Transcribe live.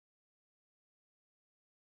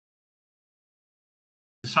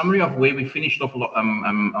a summary of where we finished off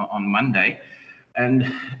on Monday.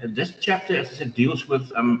 And this chapter, as I said, deals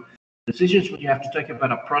with decisions that you have to take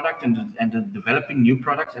about a product and developing new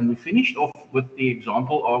products. And we finished off with the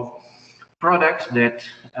example of products that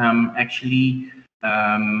actually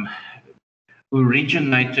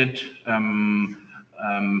originated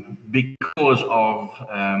because of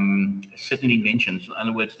certain inventions. In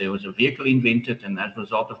other words, there was a vehicle invented, and as a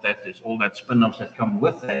result of that, there's all that spin-offs that come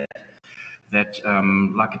with that,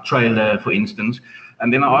 like a trailer, for instance.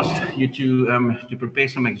 And then I asked you to prepare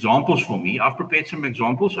some examples for me. I've prepared some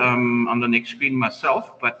examples on the next screen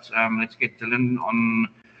myself, but let's get Dylan on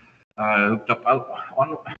hooked up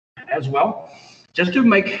on as well, just to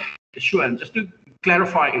make sure and just to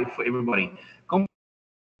clarify it for everybody.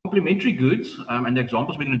 Complementary goods and the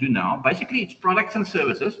examples we're going to do now, basically it's products and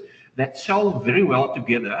services that sell very well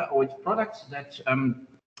together, or it's products that are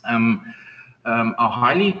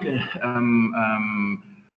highly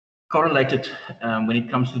correlated when it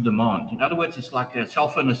comes to demand. In other words, it's like cell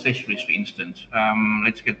phone accessories, for instance.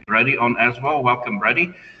 Let's get Brady on as well. Welcome,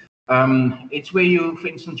 Brady. It's where you, for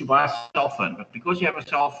instance, you buy a cell phone, but because you have a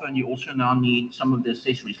cell phone, you also now need some of the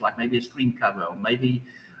accessories, like maybe a screen cover, or maybe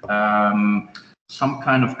some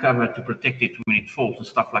kind of cover to protect it when it falls and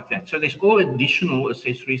stuff like that. So there's all additional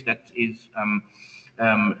accessories that is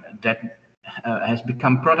has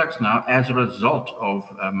become products now as a result of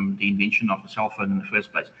the invention of the cell phone in the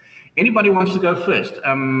first place. Anybody wants to go first?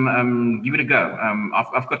 Give it a go.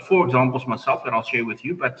 I've got 4 examples myself that I'll share with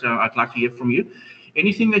you, but I'd like to hear from you.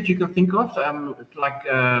 Anything that you can think of, like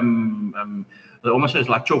it almost says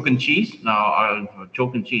like chalk and cheese. Now,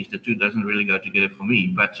 chalk and cheese, the two doesn't really go together for me,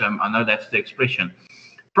 but I know that's the expression.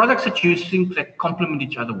 Products that you think that complement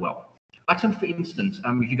each other well. Like, for instance,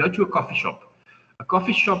 if you go to a coffee shop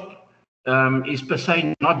is per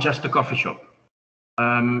se not just a coffee shop.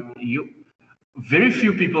 Very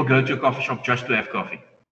few people go to a coffee shop just to have coffee.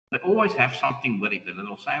 They always have something with it, a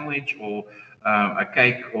little sandwich or a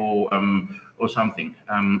cake or something,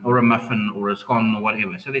 or a muffin or a scone or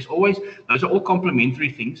whatever. So there's always, those are all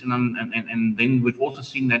complementary things. And then we've also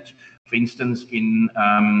seen that, for instance, in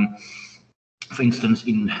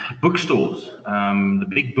bookstores, the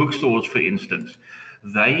big bookstores, for instance,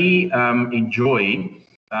 they enjoy,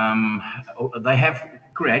 they have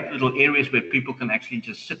create little areas where people can actually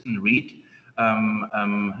just sit and read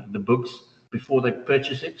the books before they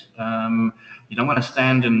purchase it. You don't want to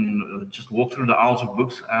stand and just walk through the aisles of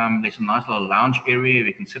books. There's a nice little lounge area where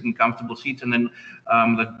you can sit in comfortable seats, and then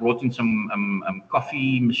they've brought in some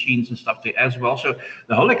coffee machines and stuff there as well. So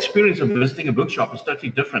the whole experience of visiting a bookshop is totally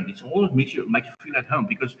different. It's all makes you feel at home,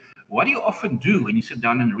 because what do you often do when you sit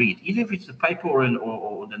down and read? Either if it's the paper or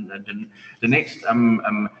the next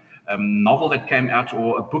novel that came out,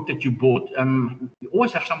 or a book that you bought, you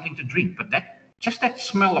always have something to drink. But just that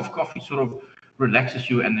smell of coffee sort of relaxes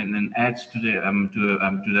you and then adds to the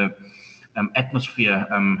atmosphere.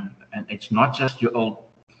 And it's not just your old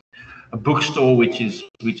bookstore, which is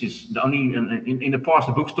the only. In the past,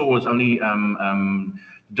 the bookstore was only the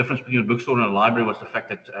difference between a bookstore and a library was the fact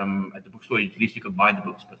that at the bookstore at least you could buy the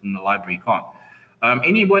books, but in the library you can't.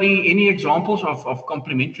 Any examples of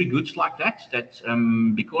complementary goods like that? That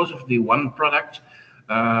because of the one product,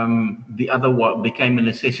 the other one became a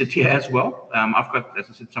necessity as well. I've got, as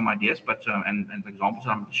I said, some ideas, but and examples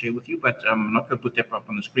I'm going to share with you, but I'm not going to put that up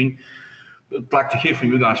on the screen. I'd like to hear from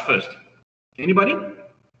you guys first. Anybody?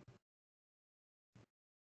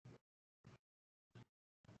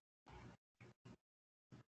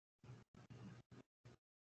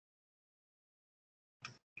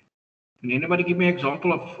 Can anybody give me an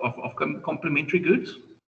example of complementary goods?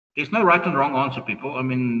 There's no right and wrong answer, people. I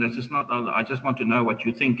mean, this is not. I just want to know what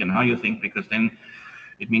you think and how you think, because then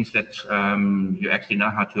it means that you actually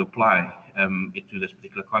know how to apply it to this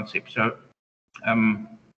particular concept. So,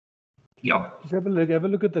 yeah. Just have a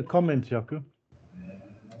look at the comments, Jaco.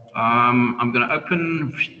 I'm going to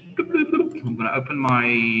open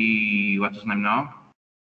my, what's his name now?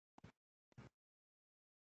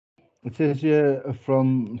 It says here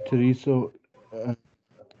from Teresa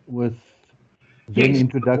with the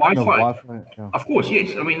introduction of Wi-Fi. Yeah. Of course,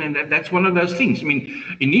 yes. I mean, and that's one of those things. I mean,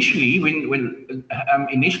 initially, when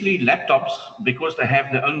initially laptops, because they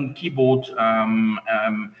have their own keyboard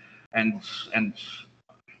and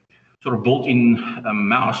sort of built-in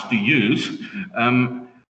mouse to use.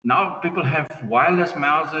 Now people have wireless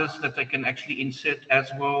mouses that they can actually insert as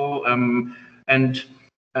well.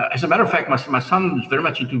 As a matter of fact, my son is very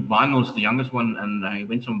much into vinyls, the youngest one, and he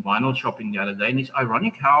went some vinyl shopping the other day. And it's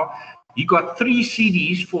ironic how he got 3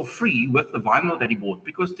 CDs for free with the vinyl that he bought,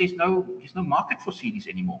 because there's no market for CDs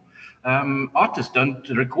anymore. Artists don't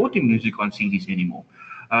record their music on CDs anymore.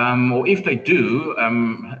 Or if they do,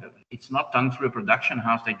 it's not done through a production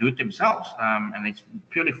house. They do it themselves, and it's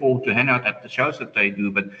purely to hand out at the shows that they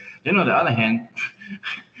do. But then on the other hand,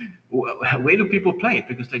 where do people play it?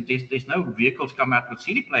 Because there's no vehicles come out with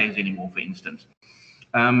CD players anymore, for instance.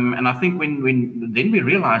 And I think when then we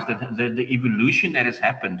realized that the evolution that has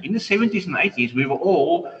happened in the 70s and 80s, we were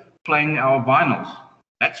all playing our vinyls.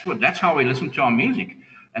 That's how we listened to our music.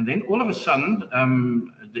 And then all of a sudden,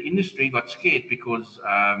 the industry got scared because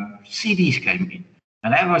CDs came in.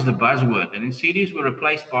 And that was the buzzword. And then CDs were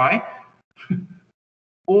replaced by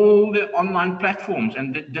all the online platforms,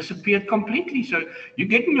 and it disappeared completely. So you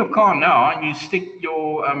get in your car now and you stick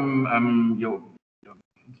your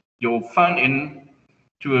phone in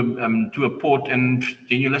to a port, and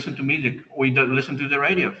then you listen to music, or you don't listen to the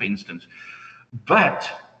radio, for instance. But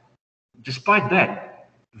despite that,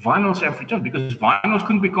 vinyls have returned because vinyls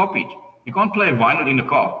couldn't be copied. You can't play a vinyl in the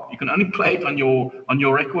car. You can only play it on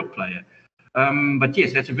your record player. But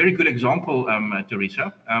yes, that's a very good example,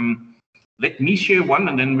 Teresa. Let me share one,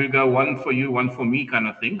 and then we'll go one for you, one for me, kind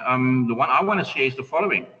of thing. The one I want to share is the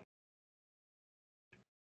following: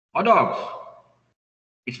 hot dogs.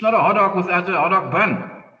 It's not a hot dog without a hot dog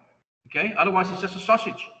bun. Okay, otherwise it's just a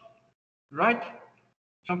sausage, right?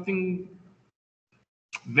 Something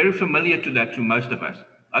very familiar to most of us.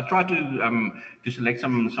 I try to select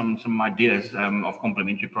some ideas of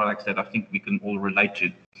complementary products that I think we can all relate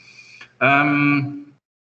to.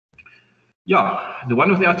 Yeah, the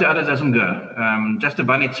one without the other doesn't go. Just the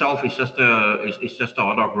bun itself is just a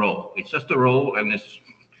hot dog roll. It's just a roll, and it's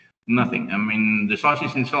nothing. I mean, the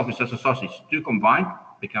sausage itself is just a sausage. Two combined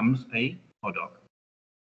becomes a hot dog.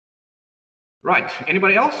 Right.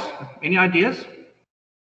 Anybody else? Any ideas?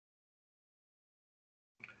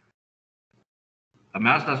 A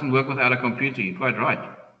mouse doesn't work without a computer. You're quite right,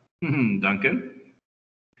 Duncan.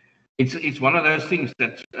 It's one of those things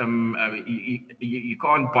that you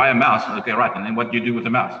can't buy a mouse. Okay, right. And then what do you do with the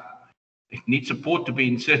mouse? It needs support to be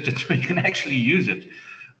inserted so you can actually use it.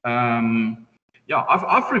 Yeah,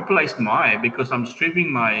 I've replaced because I'm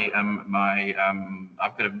streaming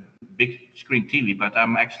I've got a big screen TV, but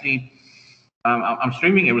I'm actually I'm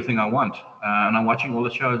streaming everything I want, and I'm watching all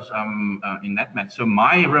the shows in that match. So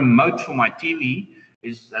my remote for my TV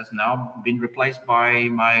has now been replaced by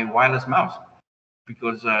my wireless mouse,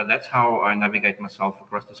 because that's how I navigate myself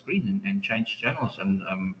across the screen and change channels. And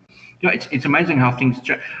yeah, it's amazing how things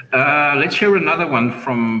change. Let's share another one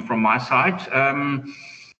from my side.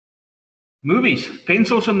 Movies,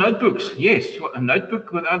 pencils and notebooks. Yes, a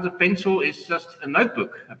notebook without a pencil is just a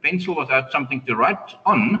notebook. A pencil without something to write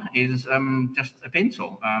on is just a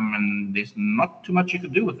pencil, and there's not too much you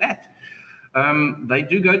can do with that. They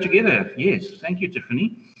do go together. Yes, thank you,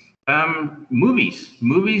 Tiffany.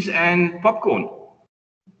 Movies and popcorn.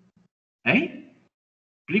 Hey,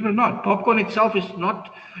 believe it or not, popcorn itself is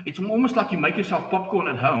not. It's almost like you make yourself popcorn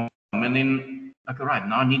at home, and then. Okay, right,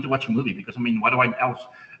 now I need to watch a movie, because I mean, what do I else?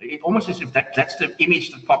 It almost as if that's the image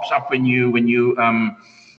that pops up when you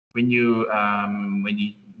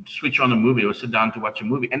switch on a movie or sit down to watch a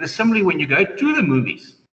movie. And similarly, when you go to the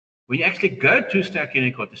movies, when you actually go to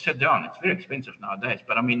Ster-Kinekor to sit down, it's very expensive nowadays.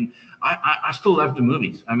 But I mean, I still love the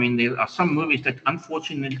movies. I mean, there are some movies that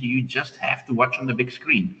unfortunately you just have to watch on the big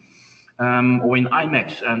screen, or in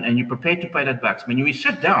IMAX, and you're prepared to pay that bucks. When we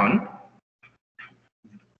sit down,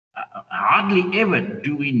 hardly ever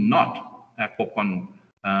do we not have popcorn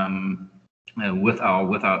with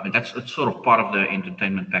our. That's sort of part of the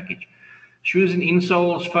entertainment package. Shoes and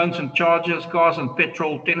insoles, phones and chargers, cars and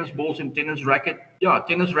petrol, tennis balls and tennis racket. Yeah,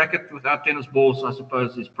 tennis racket without tennis balls, I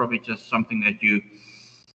suppose, is probably just something that you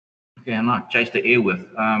cannot chase the air with.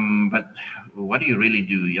 But what do you really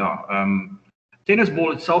do? Yeah. Tennis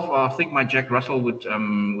ball itself, I think my Jack Russell would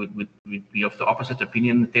be of the opposite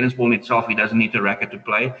opinion. The tennis ball in itself, he doesn't need a racket to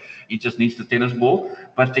play. He just needs the tennis ball.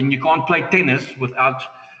 But then you can't play tennis without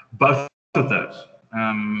both of those.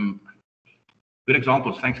 Good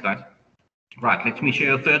examples. Thanks, guys. Right, let me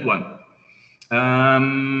share a third one.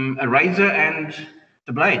 A razor and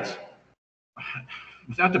the blades.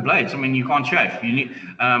 Without the blades, I mean, you can't shave. You need.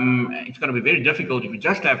 It's going to be very difficult if you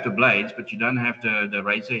just have the blades, but you don't have the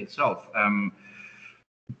razor itself.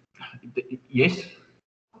 Yes?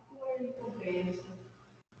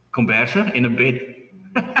 Converser in a bed.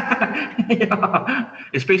 Yeah,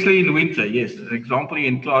 especially in winter. Yes, example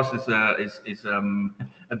in class is a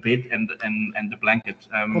bed and the blanket.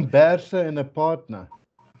 Converser in a partner.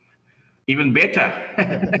 Even better.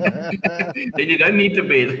 Then you don't need the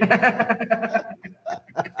bed.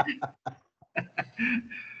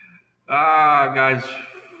 Guys,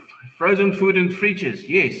 frozen food in fridges.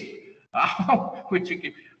 Yes.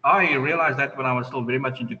 I realized that when I was still very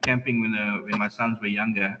much into camping when my sons were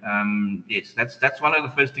younger. Yes, that's one of the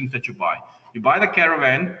first things that you buy. You buy the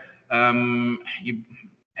caravan, and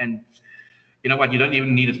you know what? You don't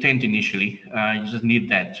even need a tent initially. You just need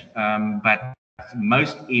that. But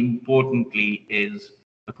most importantly is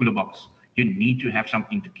a cooler box. You need to have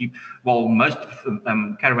something to keep. Well, most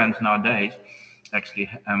caravans nowadays actually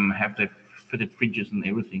have the fitted fridges and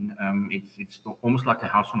everything. It's almost like a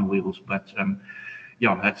house on wheels, but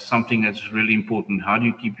yeah, that's something that's really important. How do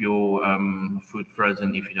you keep your food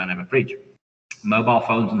frozen if you don't have a fridge? Mobile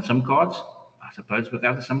phones and SIM cards. I suppose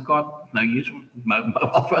without a SIM card, no use.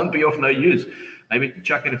 Mobile phone be of no use. Maybe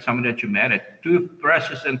chuck it at someone that you're mad at.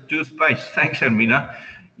 Toothbrushes and toothpaste. Thanks, Hermina.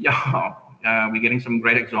 Yeah, we're getting some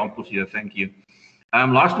great examples here. Thank you.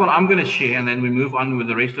 Last one I'm going to share, and then we move on with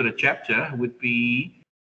the rest of the chapter, would be,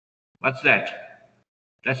 what's that?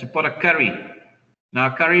 That's a pot of curry.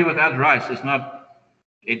 Now, curry without rice is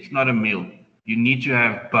it's not a meal. You need to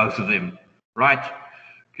have both of them, right?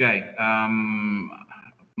 Okay.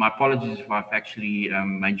 My apologies if I've actually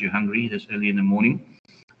made you hungry this early in the morning.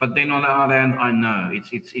 But then on the other hand, I know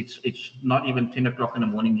it's not even 10 o'clock in the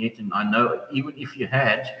morning yet, and I know even if you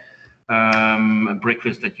had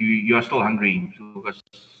breakfast that you are still hungry, because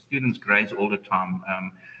students graze all the time.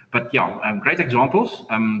 But yeah, great examples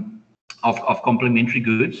of complementary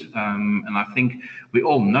goods, and I think we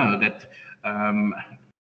all know that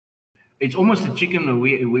it's almost a chicken.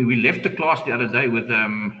 We left the class the other day with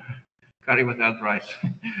curry without rice.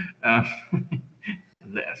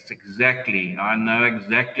 That's exactly. I know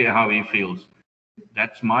exactly how he feels.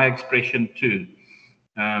 That's my expression too.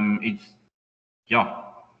 It's yeah.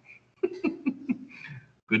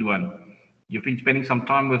 Good one. You've been spending some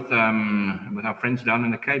time with our friends down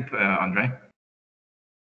in the Cape, Andre,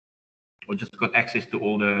 or just got access to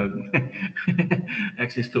all the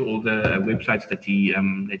websites that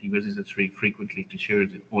he visits very frequently to share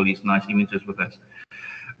all these nice images with us.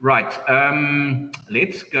 Right.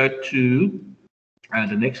 Let's go to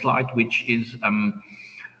the next slide, which is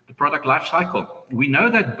the product life cycle. We know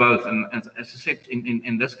that both, and as I said,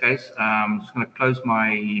 in this case, I'm just going to close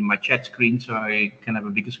my chat screen so I can have a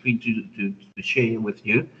bigger screen to share with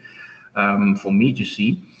you, for me to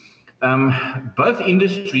see. Both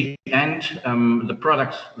industry and the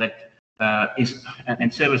products that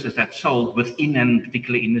and services that sold within a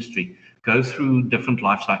particular industry go through different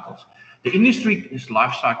life cycles. The industry's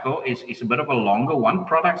life cycle is a bit of a longer one.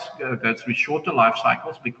 Products go through shorter life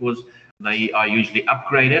cycles because they are usually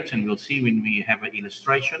upgraded, and we'll see when we have an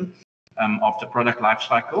illustration of the product life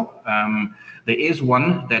cycle. There is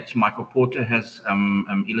one that Michael Porter has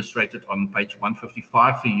illustrated on page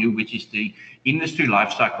 155 for you, which is the industry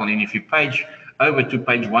life cycle. And if you page over to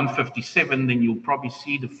page 157, then you'll probably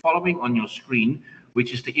see the following on your screen,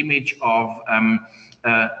 which is the image of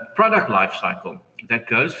product life cycle that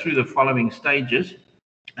goes through the following stages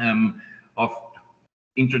of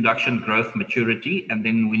introduction, growth, maturity. And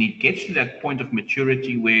then when it gets to that point of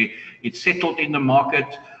maturity where it's settled in the market,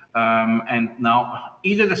 and now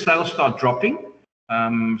either the sales start dropping.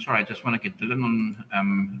 Sorry, I just want to get Dylan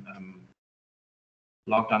on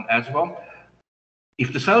lockdown as well.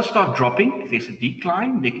 If the sales start dropping, if there's a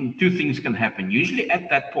decline, two things can happen. Usually at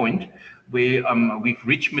that point where we've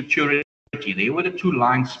reached maturity, there were the two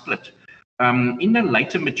lines split. In the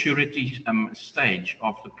later maturity stage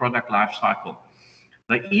of the product life cycle,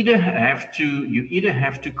 you either have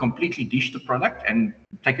to completely dish the product and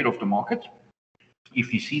take it off the market.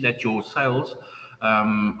 If you see that your sales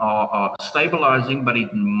are stabilizing, but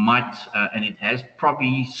it might, and it has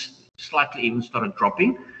probably slightly even started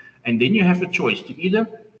dropping, and then you have a choice to either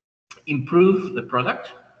improve the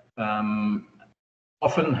product.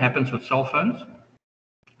 Often happens with cell phones.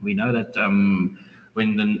 We know that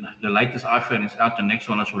when the latest iPhone is out, the next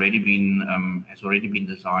one has already been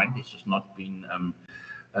designed. It's just not been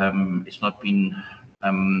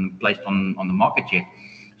placed on the market yet.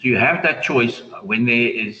 So you have that choice when there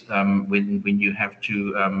is when you have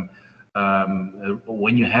to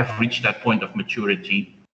when you have reached that point of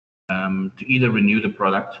maturity, to either renew the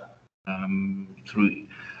product through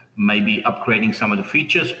maybe upgrading some of the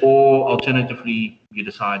features, or alternatively you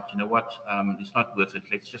decide, you know what, it's not worth it.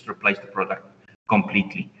 Let's just replace the product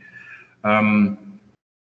completely. The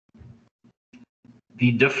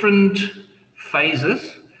different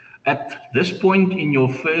phases. At this point in your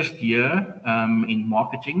first year in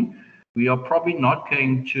marketing, we are probably not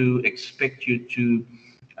going to expect you to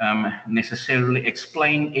necessarily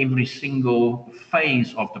explain every single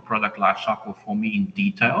phase of the product lifecycle for me in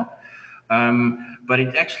detail, but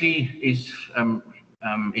it actually is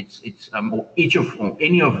or each of or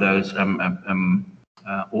any of those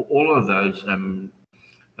or all of those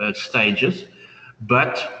stages,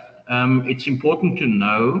 but it's important to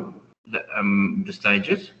know the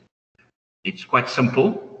stages. It's quite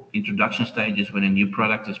simple. Introduction stage is when a new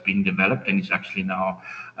product is being developed and is actually now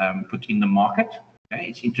put in the market. Okay?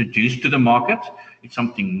 It's introduced to the market. It's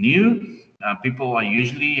something new. People are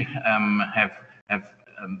usually have a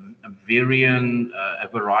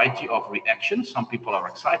variety of reactions. Some people are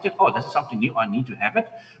excited. Oh, this is something new. I need to have it.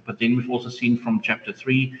 But then we've also seen from chapter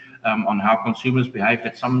 3 on how consumers behave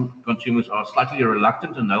that some consumers are slightly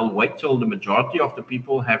reluctant and they'll wait till the majority of the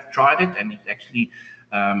people have tried it and it actually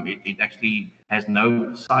has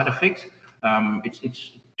no side effects.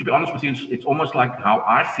 It's to be honest with you, it's almost like how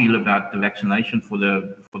I feel about the vaccination for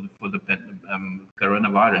the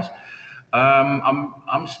coronavirus.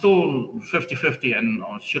 I'm still 50-50, and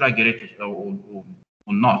should I get it or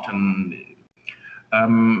not? And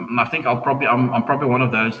I think I'm probably one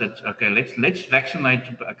of those that okay, let's vaccinate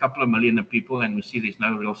a couple of million of people, and we see there's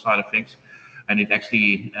no real side effects, and it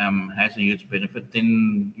actually has a huge benefit.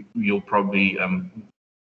 Then you'll probably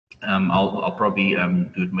I'll probably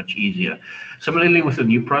do it much easier. Similarly, with a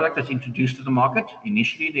new product that's introduced to the market,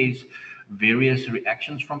 initially there's various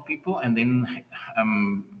reactions from people, and then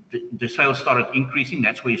the sales started increasing.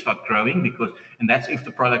 That's where you start growing, and that's if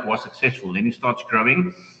the product was successful. Then it starts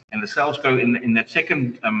growing, and the sales go in that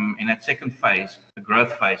second phase, the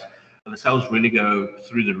growth phase. The sales really go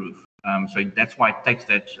through the roof. So that's why it takes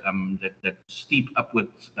that steep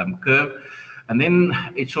upwards curve, and then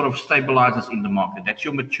it sort of stabilizes in the market. That's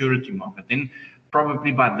your maturity market. Then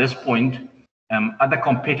probably by this point, other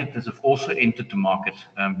competitors have also entered the market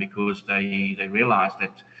because they realized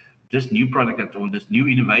that this new product or this new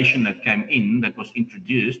innovation that came in, that was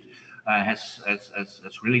introduced, has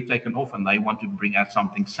really taken off, and they want to bring out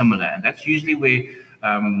something similar. And that's usually where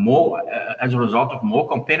more, as a result of more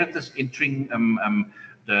competitors entering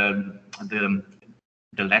the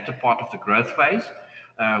latter part of the growth phase,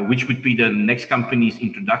 which would be the next company's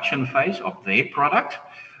introduction phase of their product,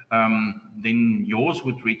 then yours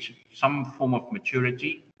would reach some form of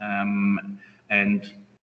maturity, and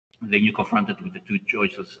then you're confronted with the two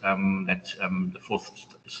choices that the fourth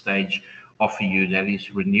stage offer you, that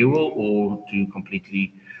is renewal or to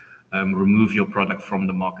completely remove your product from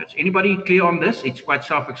the market. Anybody clear on this? It's quite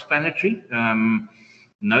self-explanatory.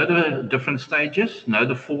 Know the different stages, know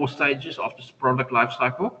the 4 stages of this product life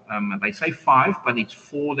cycle. They say 5, but it's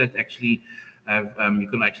 4 that actually have, you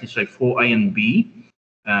can actually say 4A and B,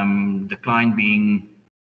 decline being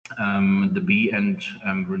the B, and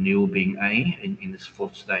renewal being A in this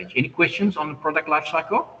 4th stage. Any questions on the product life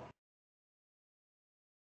cycle?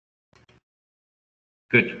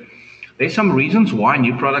 Good. There's some reasons why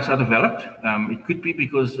new products are developed. It could be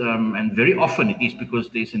because, and very often it is because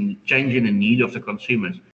there's a change in the need of the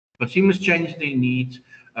consumers. Consumers change their needs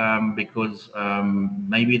because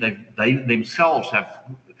maybe they themselves have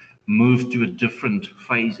moved to a different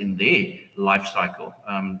phase in their life cycle,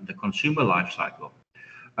 the consumer life cycle.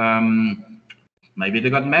 Maybe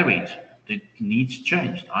they got married. The needs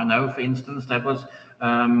changed. I know, for instance, that was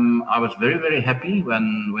I was very, very happy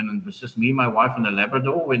when it was just me, my wife, and a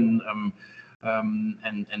Labrador. When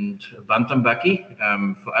and Bantam Bakkie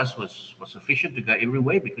for us was sufficient to go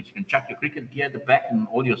everywhere, because you can chuck your cricket gear at the back and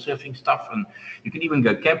all your surfing stuff, and you can even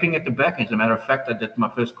go camping at the back. As a matter of fact, I did my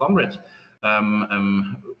first comrades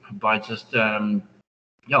by just I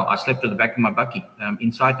slept at the back of my bakkie,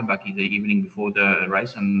 inside the bakkie, the evening before the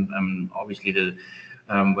race, and obviously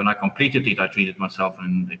when I completed it, I treated myself,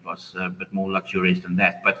 and it was a bit more luxurious than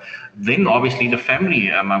that. But then, obviously, the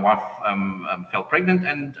family. My wife fell pregnant,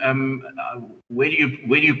 and where do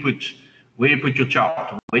you put your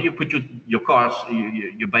child? Where do you put your cars,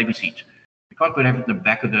 your baby seat? You can't put it in the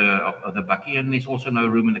back of the bakkie, and there's also no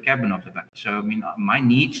room in the cabin of the bakkie. So, I mean, my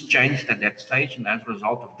needs changed at that stage, and as a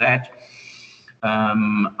result of that,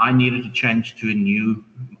 I needed to change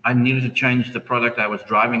the product I was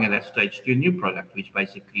driving at that stage to a new product, which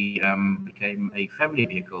basically became a family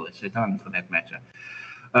vehicle, a sedan for that matter.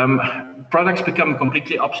 Products become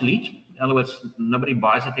completely obsolete. In other words, nobody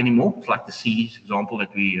buys it anymore. It's like the C's example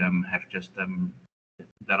that we have just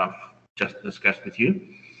that I've just discussed with you.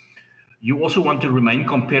 You also want to remain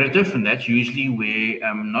competitive, and that's usually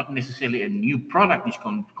where not necessarily a new product is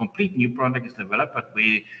complete new product is developed, but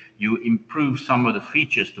where you improve some of the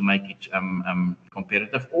features to make it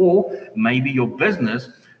competitive, or maybe your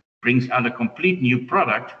business brings out a complete new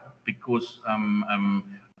product because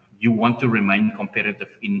you want to remain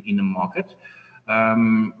competitive in the market.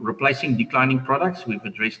 Replacing declining products, we've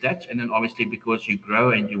addressed that, and then obviously because you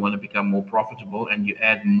grow and you want to become more profitable, and you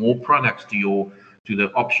add more products to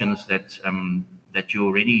the options that you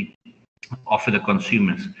already offer the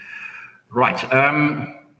consumers. Right.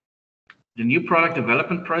 The new product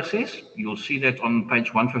development process, you'll see that on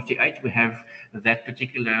page 158, we have that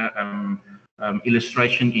particular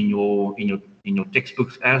illustration in your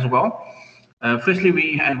textbooks as well. Firstly,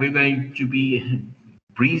 we're going to be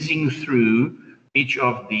breezing through each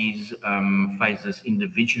of these phases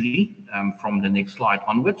individually from the next slide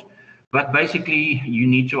onwards. But basically, you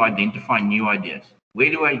need to identify new ideas. Where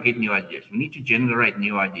do I get new ideas? We need to generate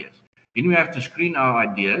new ideas. Then we have to screen our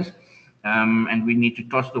ideas, and we need to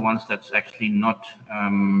toss the ones that's actually not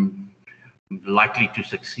likely to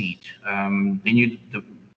succeed. Then you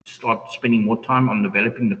start spending more time on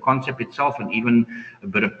developing the concept itself and even a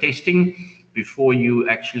bit of testing before you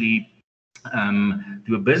actually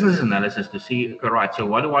do a business analysis to see, okay, right, so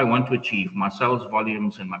what do I want to achieve? My sales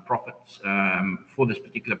volumes and my profits for this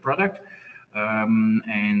particular product.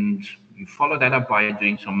 And you follow that up by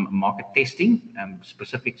doing some market testing,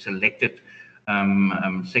 specific selected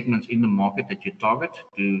segments in the market that you target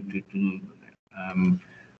to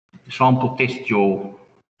sample test your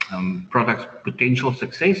product's potential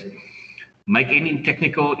success. Make any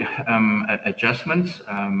technical adjustments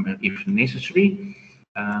if necessary.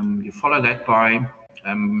 You follow that by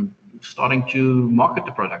starting to market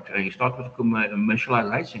the product. You start with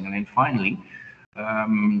commercialization, and then finally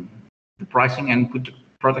the pricing and put the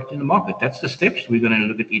product in the market. That's the steps. We're going to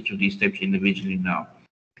look at each of these steps individually now.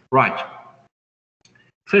 Right.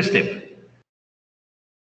 First step.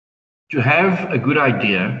 To have a good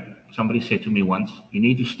idea, somebody said to me once, you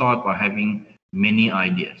need to start by having many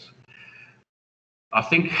ideas. I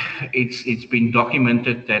think it's been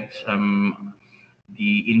documented that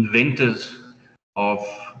the inventors of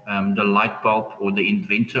the light bulb, or the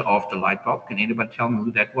inventor of the light bulb, can anybody tell me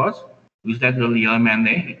who that was? Who's that little yellow man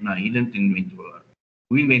there? No, he didn't invent it.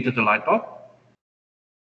 Who invented the light bulb?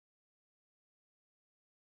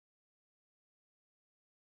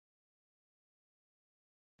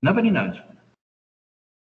 Nobody knows.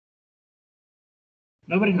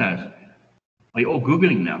 Nobody knows. Are you all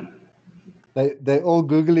Googling now? They're all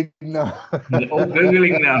Googling now. They're all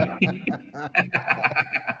Googling now.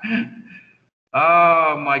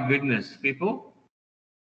 Oh, my goodness, people.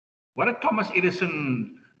 What did Thomas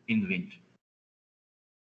Edison invent?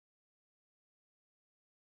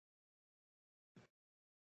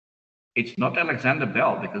 It's not Alexander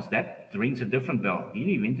Bell, because that rings a different bell.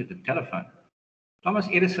 He invented the telephone. Thomas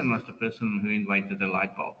Edison was the person who invented the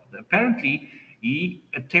light bulb. Apparently, he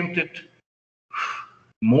attempted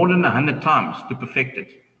more than 100 times to perfect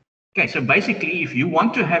it. Okay, so basically, if you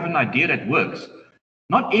want to have an idea that works,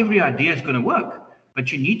 not every idea is going to work,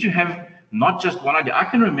 but you need to have not just one idea. I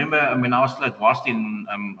can remember when I was still at Boston,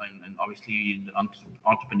 and obviously the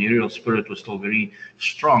entrepreneurial spirit was still very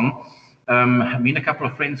strong. Me and a couple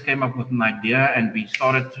of friends came up with an idea, and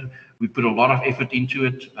we put a lot of effort into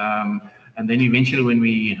it. And then eventually, when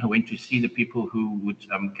we went to see the people who would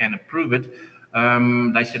can approve it,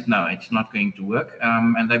 they said, no, it's not going to work.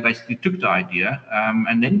 And they basically took the idea.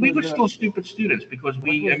 And then we were still stupid students because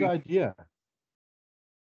we... What was the idea?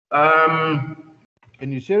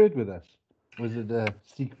 Can you share it with us? Was it a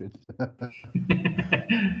secret?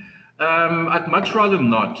 I'd much rather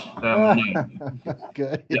not. No.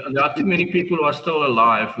 Okay. There are too many people who are still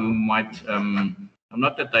alive who might...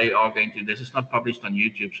 not that they are going to... This is not published on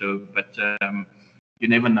YouTube, so... But... you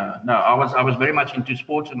never know. No, I was very much into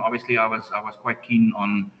sports, and obviously I was quite keen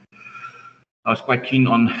on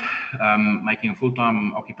making a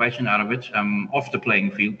full-time occupation out of it, off the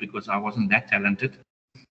playing field, because I wasn't that talented.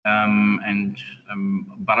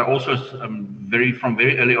 But I also from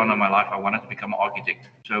very early on in my life, I wanted to become an architect.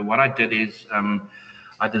 So what I did is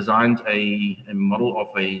I designed a model of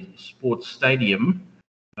a sports stadium,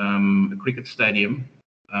 a cricket stadium.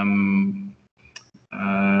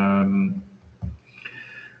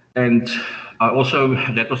 And I also,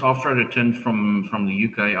 that was after I returned from the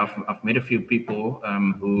UK. I've met a few people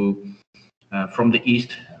who from the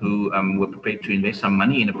East who were prepared to invest some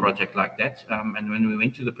money in a project like that. And when we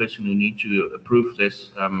went to the person who needed to approve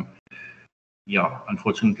this, yeah,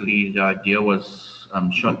 unfortunately the idea was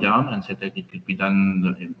shot down and said that it could be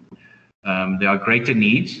done. There are greater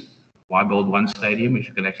needs. Why build one stadium if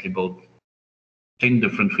you could actually build 10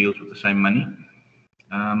 different fields with the same money?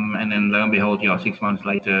 And then lo and behold, yeah, 6 months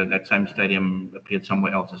later, that same stadium appeared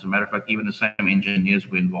somewhere else. As a matter of fact, even the same engineers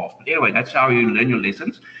were involved. But anyway, that's how you learn your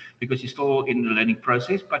lessons, because you're still in the learning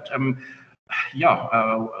process. But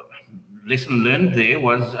yeah, lesson learned there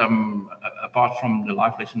was, apart from the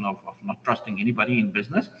life lesson of not trusting anybody in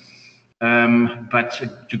business, but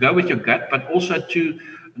to go with your gut, but also to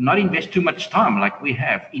not invest too much time like we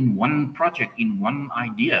have in one project, in one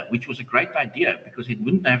idea, which was a great idea because it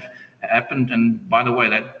wouldn't have happened. And by the way,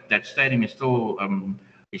 that stadium is still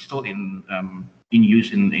is still in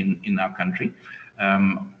use in our country.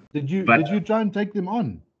 Did you try and take them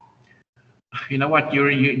on? You know what? You're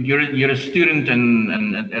a student,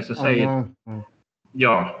 and as I say, No.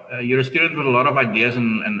 yeah, you're a student with a lot of ideas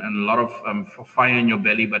and a lot of fire in your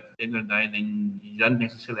belly. But at the end of the day, then you don't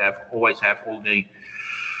necessarily always have all the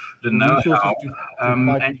know-how to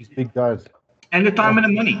fight and these big guys. And the time and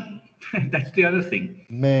the money. That's the other thing.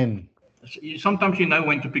 Man. Sometimes you know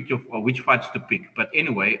when to pick which fights to pick. But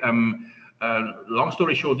anyway, long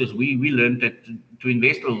story short is we learned that to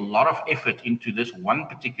invest a lot of effort into this one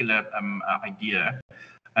particular idea,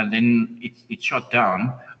 and then it's shot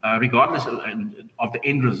down, regardless of the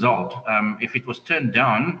end result. If it was turned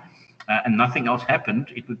down and nothing else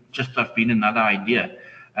happened, it would just have been another idea.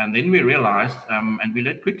 And then we realized, and we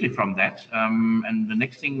learned quickly from that. And the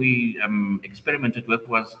next thing we experimented with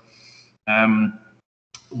was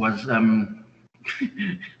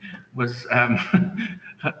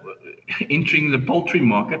entering the poultry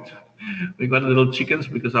market. We got little chickens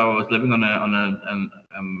because I was living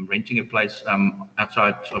renting a place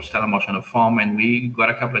outside of Stellenbosch on a farm, and we got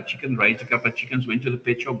a couple of chickens, raised a couple of chickens, went to the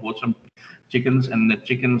pet shop, bought some chickens, and the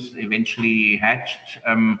chickens eventually hatched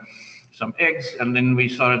some eggs, and then we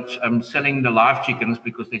started selling the live chickens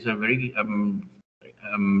because there's a very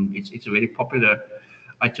it's a very popular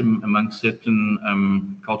item among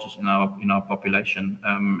certain cultures in our population,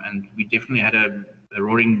 and we definitely had a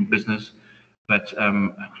roaring business. But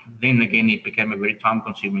then again, it became a very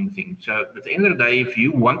time-consuming thing. So at the end of the day, if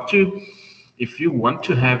you want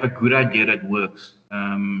to have a good idea that works,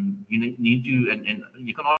 you need to, and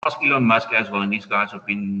you can ask Elon Musk as well, and these guys have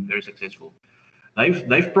been very successful.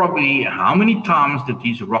 They've probably, how many times did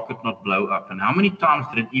his rocket not blow up, and how many times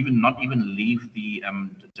did it not even leave the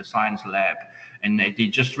science lab, and it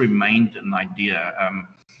just remained an idea,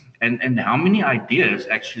 and how many ideas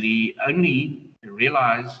actually only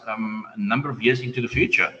realize a number of years into the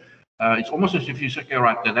future. It's almost as if you say, okay,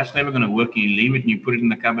 right, that's never going to work. You leave it and you put it in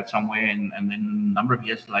the cupboard somewhere, and then a number of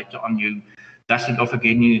years later on, you dust it off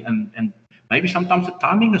again, and maybe sometimes the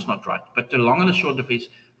timing is not right. But the long and the short of it is,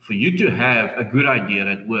 for you to have a good idea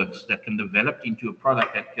that works, that can develop into a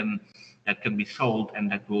product that can be sold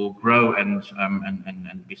and that will grow and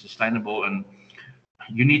be sustainable, and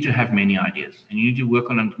you need to have many ideas, and you need to work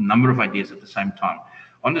on a number of ideas at the same time.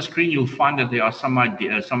 On the screen, you'll find that there are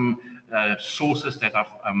some sources that are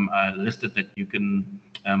listed that you can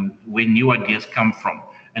where new ideas come from.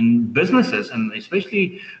 And businesses, and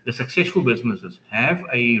especially the successful businesses, have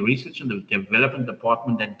a research and development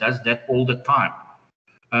department that does that all the time.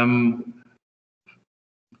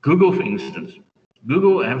 Google, for instance,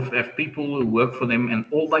 Google have people who work for them, and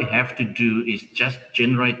all they have to do is just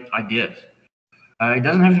generate ideas. It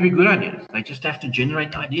doesn't have to be good ideas. They just have to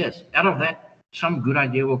generate ideas. Out of that, some good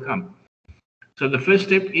idea will come. So the first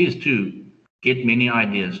step is to get many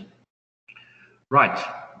ideas. Right.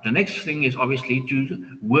 The next thing is obviously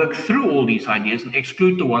to work through all these ideas and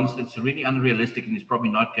exclude the ones that's really unrealistic and is probably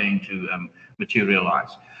not going to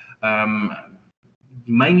materialize.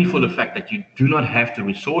 Mainly for the fact that you do not have the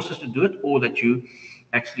resources to do it, or that you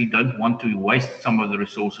actually don't want to waste some of the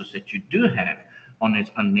resources that you do have on it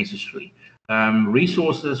unnecessarily.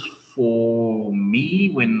 Resources for me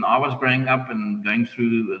when I was growing up and going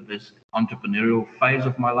through this entrepreneurial phase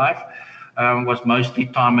of my life was mostly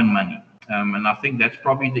time and money. And I think that's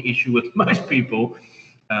probably the issue with most people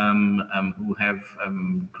who have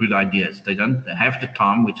good ideas. They don't have the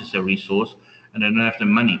time, which is a resource, and they don't have the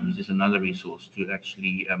money, which is another resource, to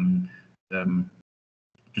actually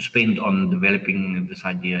to spend on developing this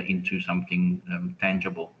idea into something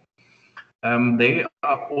tangible. There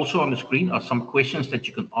are also on the screen are some questions that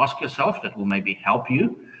you can ask yourself that will maybe help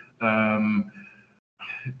you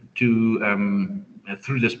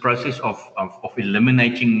through this process of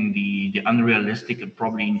eliminating the unrealistic and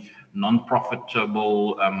probably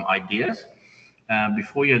non-profitable ideas.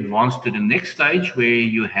 Before you advance to the next stage, where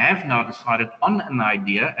you have now decided on an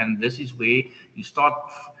idea, and this is where you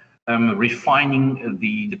start refining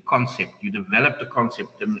the concept. You develop the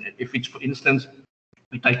concept. If it's, for instance,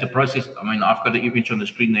 we take the process. I mean, I've got the image on the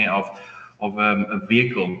screen there of a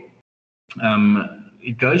vehicle.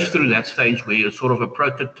 It goes through that stage where sort of a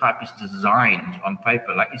prototype is designed on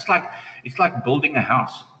paper. It's like building a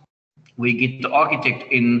house. We get the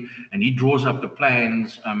architect in and he draws up the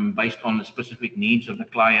plans based on the specific needs of the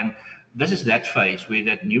client. This is that phase where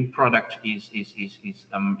that new product is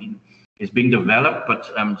being developed,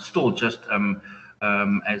 but still just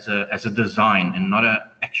as a design and not an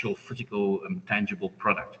actual physical tangible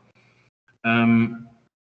product. The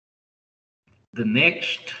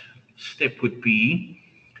next step would be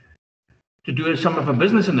to do some of a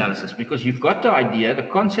business analysis, because you've got the idea, the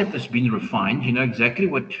concept has been refined, you know exactly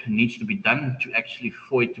what needs to be done to actually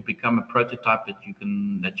for it to become a prototype that you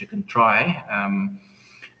can try,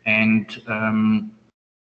 and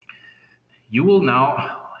you will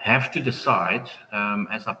now have to decide,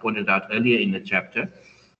 as I pointed out earlier in the chapter,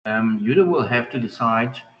 you will have to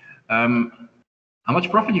decide how much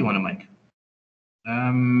profit you want to make,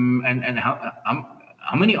 and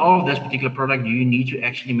how many of this particular product do you need to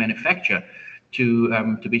actually manufacture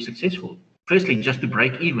to be successful? Firstly, just to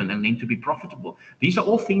break even, and then to be profitable. These are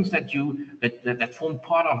all things that that form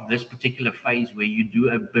part of this particular phase where you do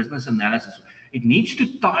a business analysis. It needs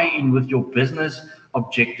to tie in with your business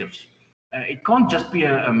objectives. It can't just be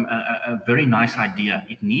a very nice idea.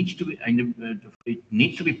 It needs to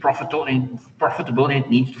be profitable, and it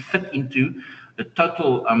needs to fit into the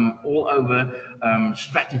total all over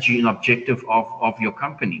strategy and objective of your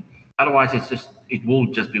company. Otherwise, it will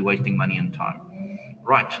just be wasting money and time.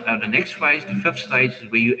 Right. The next phase, the fifth stage, is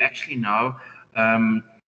where you actually now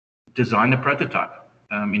design a prototype.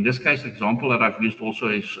 In this case, the example that I've used also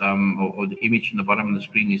is, or the image in the bottom of the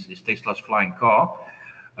screen is Tesla's flying car.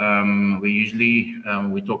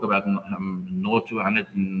 We talk about 0 to 100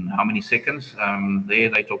 in how many seconds? There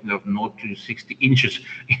they're talking of 0 to 60 inches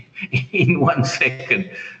in 1 second,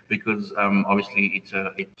 because obviously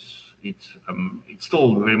it's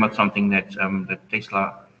still very much something that that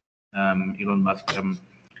Tesla, Elon Musk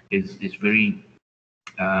is very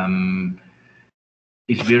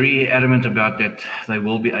adamant about, that they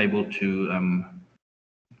will be able to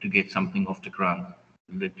get something off the ground,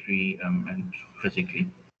 literally and physically.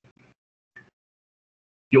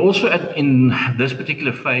 You also, in this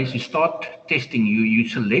particular phase, you start testing. You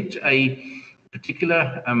select a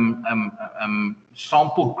particular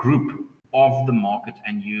sample group of the market,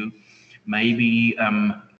 and you maybe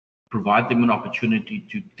provide them an opportunity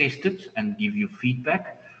to test it and give you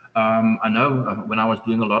feedback. I know when I was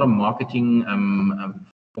doing a lot of marketing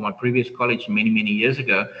for my previous college many years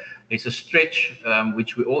ago, there's a stretch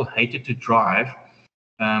which we all hated to drive.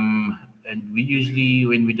 And we usually,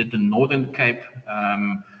 when we did the Northern Cape,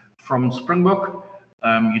 from Springbok,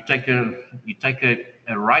 you take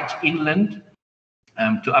a right inland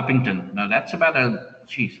to Uppington. Now that's about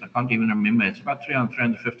I can't even remember. It's about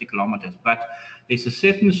 350 kilometers. But there's a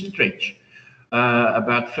certain stretch,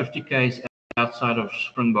 about 50 k's outside of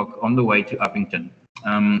Springbok, on the way to Uppington,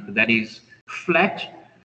 that is flat.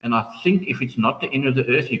 And I think if it's not the end of the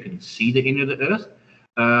earth, you can see the end of the earth.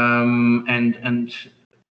 And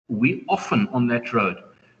we often on that road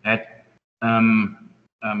had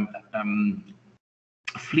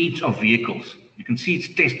fleets of vehicles. You can see it's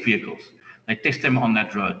test vehicles. They test them on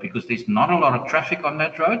that road because there's not a lot of traffic on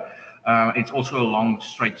that road. It's also a long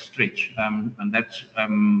straight stretch, and that's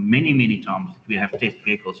many times we have test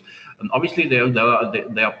vehicles. And obviously there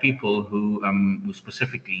are people who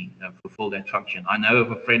specifically fulfill that function. I know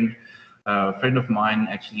of a friend of mine,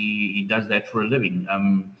 actually, he does that for a living.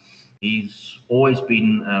 He's always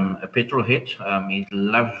been a petrol head. He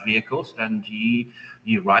loves vehicles, and he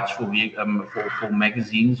writes for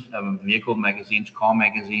magazines, vehicle magazines, car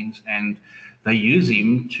magazines, and they use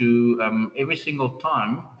him to every single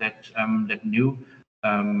time that new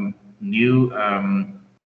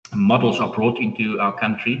models are brought into our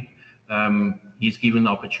country. He's given the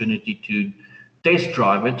opportunity to test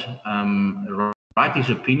drive it, write his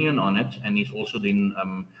opinion on it, and he's also then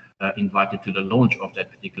invited to the launch of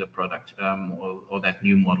that particular product or that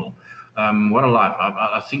new model. What a life.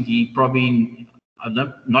 I think he probably, I'm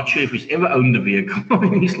not sure if he's ever owned a vehicle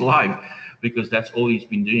in his life, because that's all he's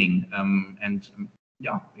been doing.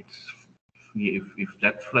 Yeah, if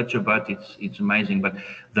that floats your boat, it's amazing. But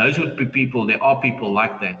those would be people, there are people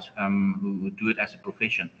like that who do it as a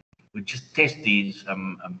profession, who just test these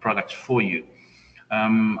products for you.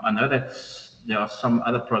 I know that there are some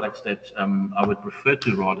other products that I would prefer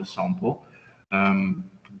to rather sample,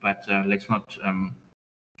 but let's not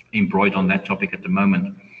embroid on that topic at the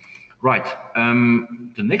moment. Right,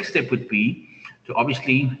 the next step would be to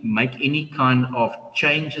obviously make any kind of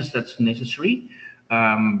changes that's necessary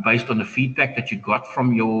based on the feedback that you got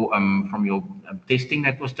from your testing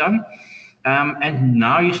that was done. And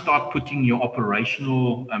now you start putting your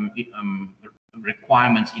operational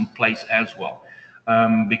requirements in place as well.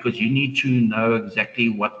 Because you need to know exactly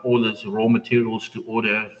what all those raw materials to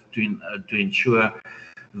order to ensure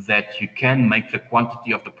that you can make the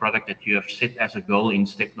quantity of the product that you have set as a goal in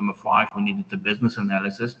step number 5 when you did the business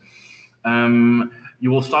analysis. You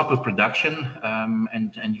will start with production,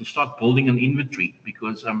 and you start building an inventory,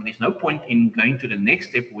 because there's no point in going to the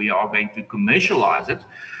next step where you are going to commercialize it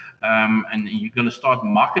and you're going to start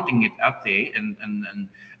marketing it out there and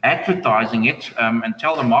advertising it, and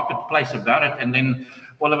tell the marketplace about it, and then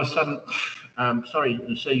all of a sudden, sorry,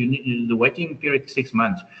 so you need the waiting period 6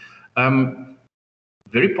 months.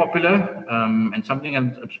 Very popular, and something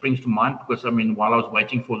that springs to mind, because I mean, while I was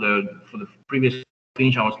waiting for the previous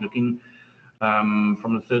finish, I was looking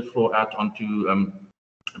from the third floor out onto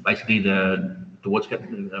basically towards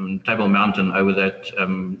Table Mountain, over that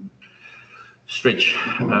stretch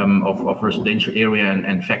of residential area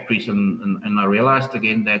and factories, and I realized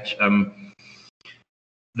again that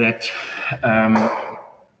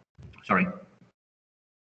sorry,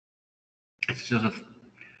 it's just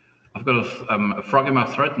I've got a frog in my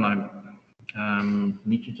throat, and I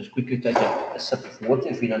need to just quickly take a sip of water,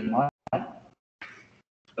 if you don't mind.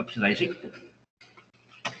 Oops, lazy.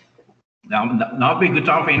 Now would be a good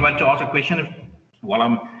time for anyone to ask a question while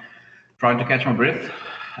I'm trying to catch my breath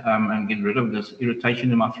and get rid of this irritation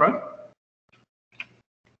in my throat.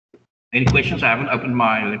 Any questions? I haven't opened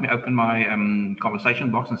my. Let me open my conversation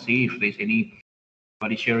box and see if there's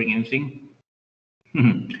anybody sharing anything.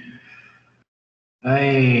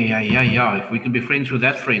 Yeah. If we can be friends with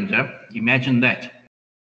that friend, imagine that.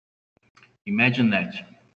 Imagine that.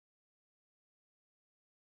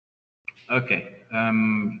 Okay.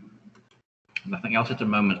 Nothing else at the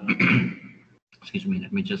moment. Excuse me.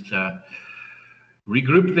 Let me just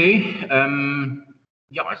regroup there.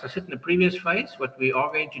 Yeah, as I said in the previous phase, what we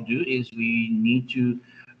are going to do is we need to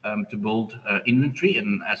build inventory,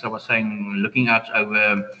 and as I was saying, looking out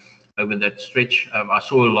over that stretch, I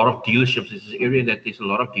saw a lot of dealerships. This is an area that there's a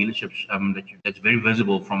lot of dealerships that's very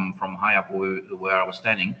visible from high up where I was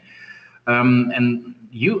standing. And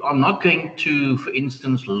you are not going to, for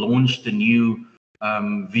instance, launch the new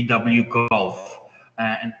VW Golf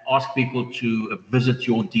and ask people to visit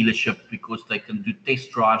your dealership because they can do test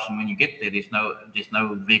drives, and when you get there, there's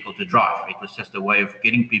no vehicle to drive. It was just a way of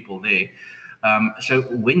getting people there. So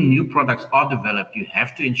when new products are developed, you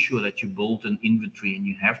have to ensure that you build an inventory, and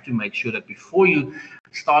you have to make sure that before you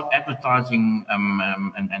start advertising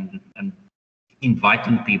and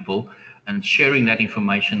inviting people and sharing that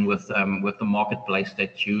information with the marketplace,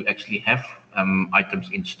 that you actually have items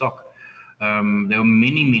in stock. There are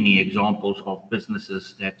many examples of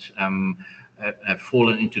businesses that have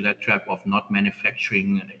fallen into that trap of not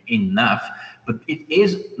manufacturing enough, but it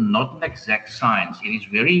is not an exact science.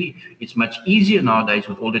 It's much easier nowadays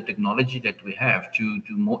with all the technology that we have to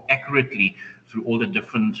more accurately, through all the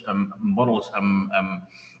different models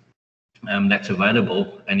that's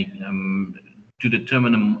available, and to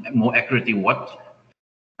determine more accurately what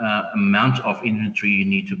amount of inventory you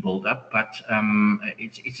need to build up. But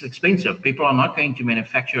it's expensive. People are not going to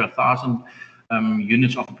manufacture 1,000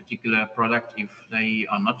 units of a particular product if they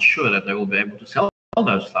are not sure that they will be able to sell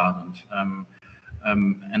those thousands.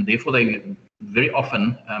 And therefore, they very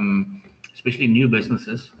often, especially new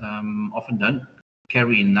businesses, often don't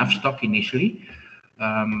carry enough stock initially.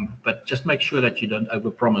 But just make sure that you don't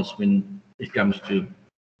overpromise when it comes to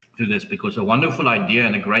this, because a wonderful idea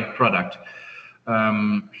and a great product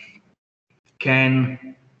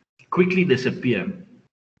can quickly disappear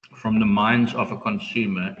from the minds of a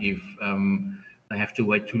consumer if they have to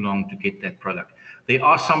wait too long to get that product. There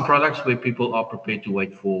are some products where people are prepared to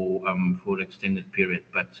wait for an extended period,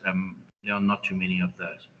 but there are not too many of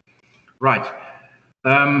those. Right.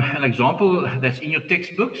 An example that's in your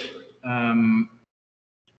textbooks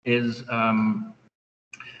is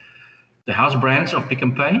the house brands of Pick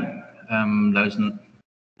n Pay. Those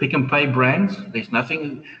Pick n Pay brands, there's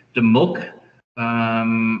nothing, the milk,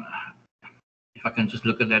 if I can just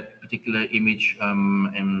look at that particular image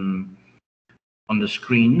on the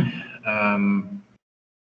screen,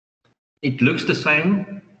 it looks the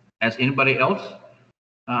same as anybody else.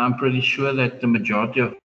 I'm pretty sure that the majority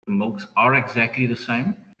of the milks are exactly the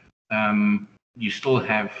same. You still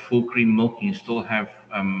have full cream milk, you still have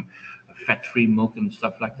fat-free milk and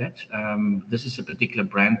stuff like that. This is a particular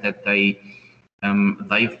brand that they've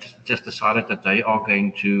just decided that they are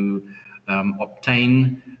going to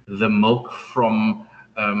obtain the milk from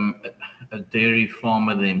a dairy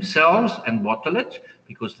farmer themselves and bottle it,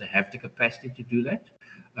 because they have the capacity to do that,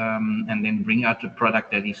 and then bring out a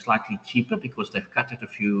product that is slightly cheaper because they've cut it a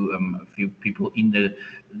few people in the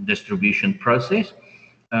distribution process.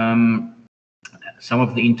 Some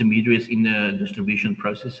of the intermediaries in the distribution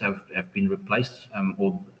process have been replaced,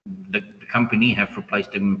 or the company have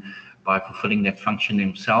replaced them by fulfilling that function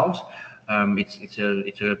themselves. It's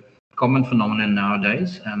a common phenomenon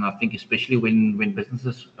nowadays, and I think especially when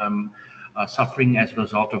businesses are suffering as a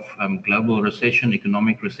result of global recession,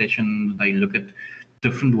 economic recession, they look at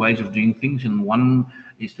different ways of doing things, and one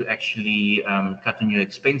is to actually cut on your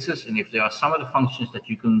expenses. And if there are some of the functions that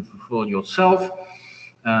you can fulfill yourself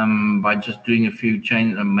by just doing a few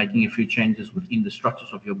changes, making a few changes within the structures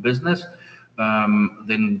of your business,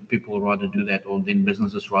 then people rather do that, or then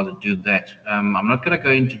businesses rather do that. I'm not going to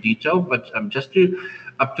go into detail, but just to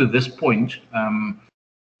up to this point,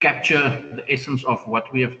 capture the essence of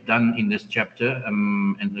what we have done in this chapter,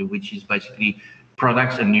 and which is basically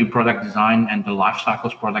products and new product design and the life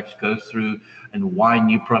cycles products go through and why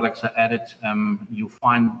new products are added. You'll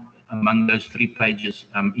find among those 3 pages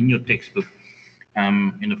in your textbook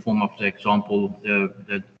in the form of the example,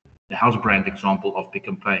 the house brand example of Pick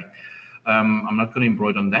and Pay. I'm not going to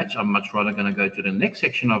embroider on that. I'm much rather going to go to the next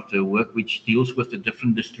section of the work, which deals with the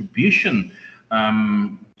different distribution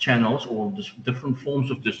channels or different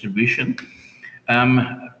forms of distribution.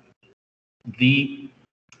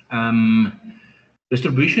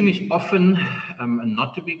 Distribution is often,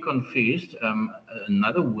 not to be confused,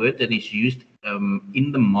 another word that is used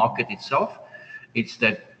in the market itself.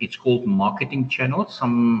 It's called marketing channels.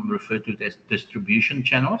 Some refer to it as distribution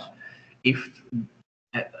channels. If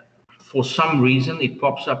for some reason it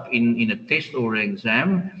pops up in a test or an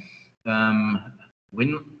exam,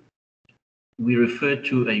 when we refer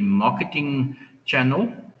to a marketing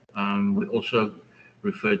channel, we also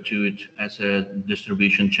refer to it as a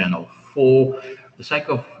distribution channel. For the sake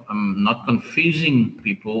of not confusing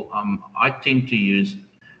people, I tend to use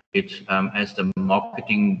it as the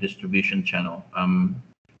marketing distribution channel.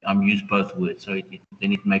 Use both words, so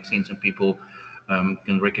then it makes sense and people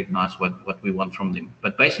can recognize what we want from them.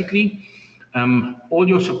 But basically, all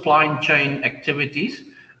your supply chain activities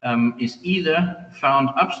is either found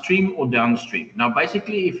upstream or downstream. Now,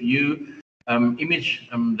 basically, if you image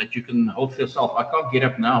that you can hold for yourself, I can't get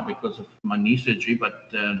up now because of my knee surgery,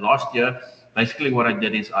 but last year, basically what I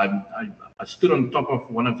did is I stood on top of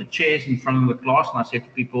one of the chairs in front of the class and I said to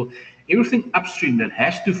people, everything upstream that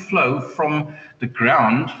has to flow from the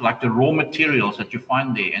ground, like the raw materials that you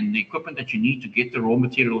find there and the equipment that you need to get the raw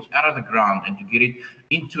materials out of the ground and to get it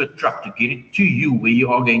into a truck, to get it to you where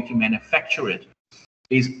you are going to manufacture it,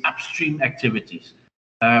 is upstream activities.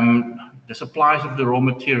 The supplies of the raw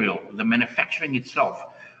material, the manufacturing itself,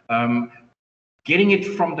 getting it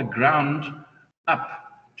from the ground up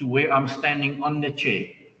to where I'm standing on the chair,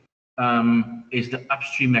 is the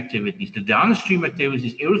upstream activities. The downstream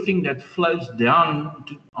activities is everything that flows down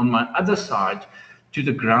on my other side to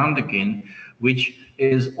the ground again, which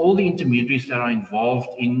is all the intermediaries that are involved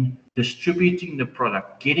in distributing the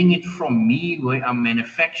product, getting it from me where I'm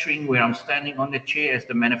manufacturing, where I'm standing on the chair as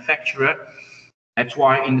the manufacturer. That's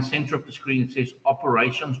why in the center of the screen it says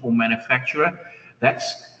operations or manufacturer.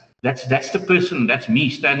 That's the person, that's me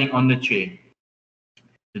standing on the chair.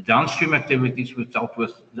 The downstream activities were dealt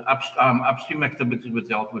with, the upstream activities were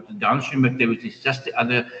dealt with, the downstream activities just the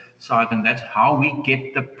other side, and that's how we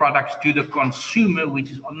get the products to the consumer, which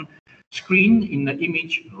is on screen in the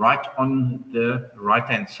image right on the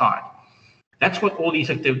right-hand side. That's what all these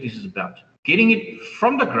activities is about, getting it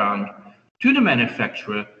from the ground to the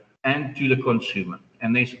manufacturer and to the consumer.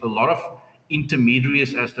 And there's a lot of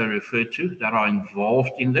intermediaries, as they're referred to, that are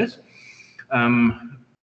involved in this.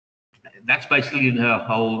 That's basically the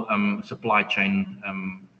whole supply chain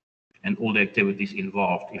and all the activities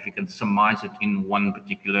involved, if you can surmise it in one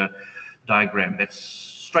particular diagram. That's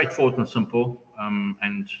straightforward and simple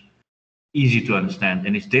and easy to understand.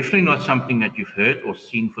 And it's definitely not something that you've heard or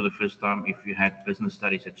seen for the first time if you had business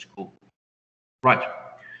studies at school. Right.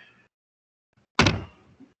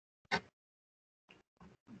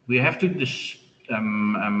 We have to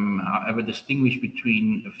however, distinguish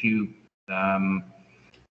between a few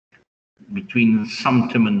between some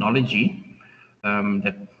terminology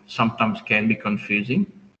that sometimes can be confusing.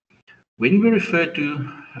 When we refer to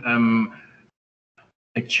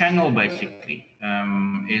a channel, basically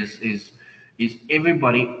is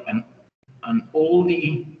everybody and all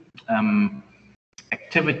the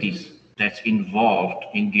activities that's involved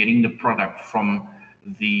in getting the product from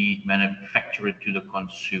the manufacturer to the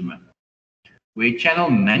consumer. Where channel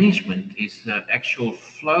management is the actual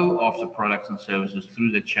flow of the products and services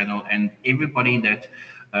through the channel, and everybody that,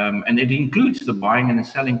 and it includes the buying and the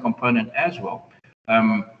selling component as well.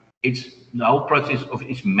 It's the whole process of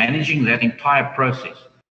it's managing that entire process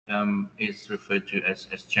is referred to as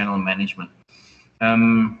channel management.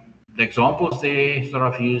 The examples there that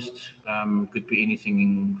I've used could be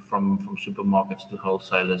anything from supermarkets to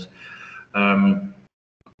wholesalers.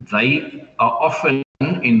 They are often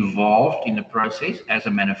involved in the process as a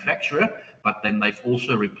manufacturer, but then they've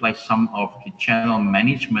also replaced some of the channel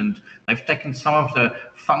management. They've taken some of the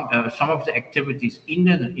activities in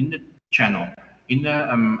the channel, in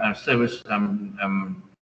the service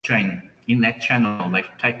chain. In that channel, they've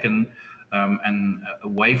taken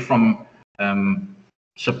away from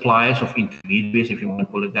suppliers of intermediaries, if you want to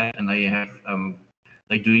call it that, and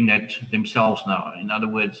they're doing that themselves now. In other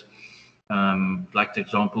words, like the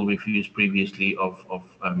example we've used previously of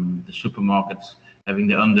the supermarkets having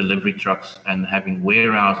their own delivery trucks and having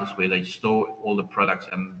warehouses where they store all the products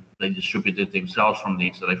and they distribute it themselves from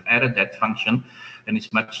there. So they've added that function, and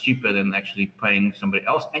it's much cheaper than actually paying somebody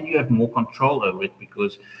else, and you have more control over it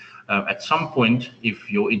because at some point,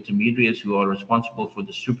 if your intermediaries who are responsible for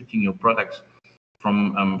distributing your products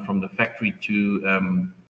from the factory to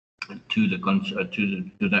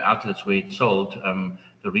the outlets where it's sold,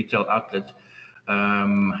 the retail outlet,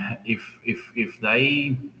 if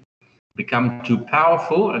they become too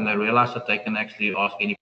powerful and they realize that they can actually ask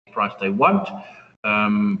any price they want,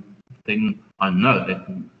 then I know that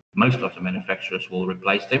most of the manufacturers will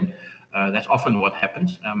replace them. That's often what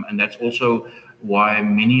happens, and that's also why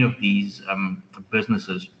many of these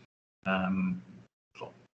businesses,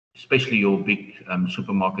 especially your big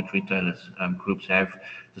supermarket retailers groups, have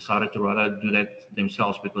decided to rather do that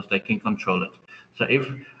themselves because they can control it. So if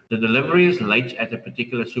the delivery is late at a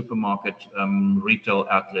particular supermarket retail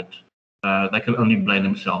outlet, they can only blame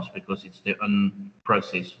themselves because it's their own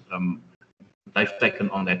process. They've taken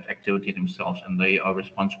on that activity themselves and they are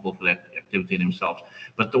responsible for that activity themselves.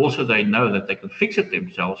 But also they know that they can fix it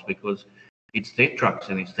themselves because it's their trucks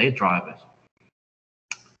and it's their drivers.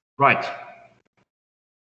 Right.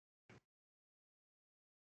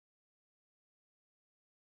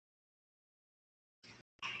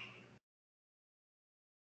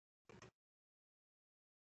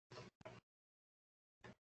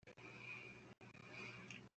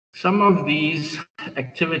 Some of these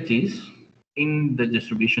activities in the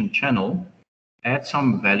distribution channel add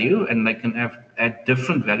some value, and they can add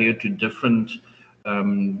different value to different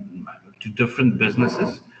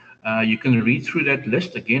businesses. You can read through that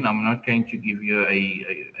list. Again, I'm not going to give you a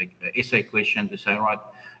essay question to say, right,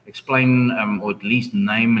 explain or at least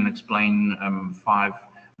name and explain 5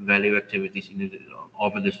 value activities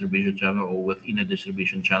of a distribution channel or within a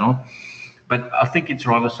distribution channel. But I think it's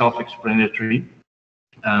rather self-explanatory.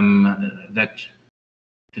 That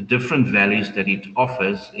the different values that it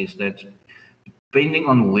offers is that depending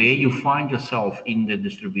on where you find yourself in the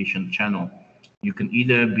distribution channel, you can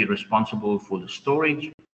either be responsible for the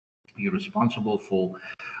storage, you're responsible for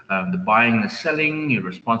the buying and selling, you're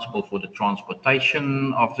responsible for the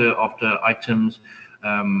transportation of the items.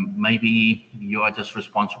 Maybe you are just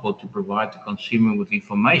responsible to provide the consumer with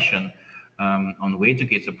information on where to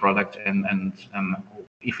get the product and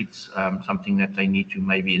if it's something that they need to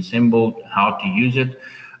maybe assemble, how to use it,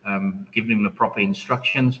 give them the proper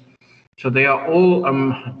instructions. So they are all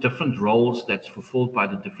different roles that's fulfilled by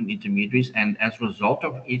the different intermediaries, and as a result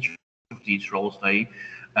of each of these roles, they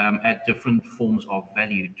add different forms of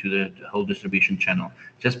value to the whole distribution channel.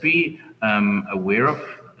 Just be aware of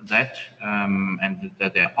that, and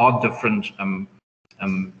that there are different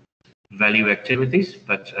value activities,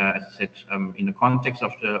 but as I said, in the context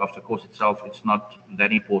of the course itself, it's not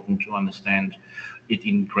that important to understand it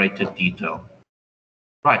in greater detail.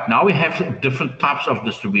 Right, now we have different types of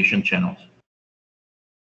distribution channels.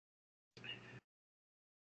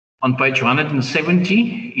 On page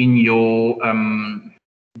 170 in your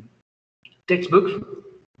textbooks,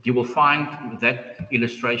 you will find that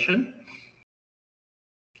illustration,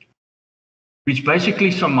 which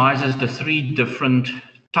basically summarizes the 3 different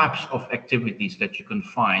types of activities that you can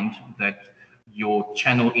find that your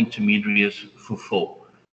channel intermediaries fulfill.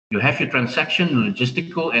 You have your transaction,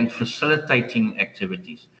 logistical, and facilitating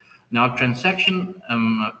activities. Now, transaction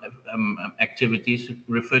activities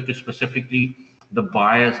refer to specifically the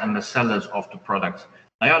buyers and the sellers of the products.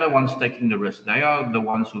 They are the ones taking the risk. They are the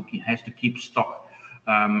ones who has to keep stock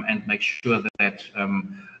and make sure that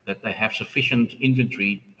that they have sufficient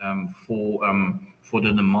inventory for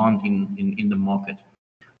the demand in the market.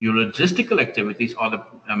 Your logistical activities are the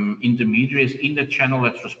intermediaries in the channel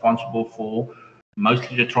that's responsible for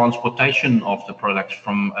mostly the transportation of the products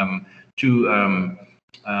from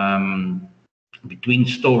between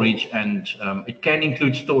storage and it can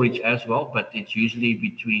include storage as well, but it's usually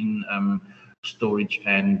between storage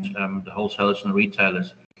and the wholesalers and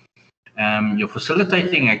retailers. Your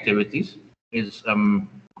facilitating activities is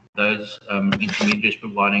those intermediaries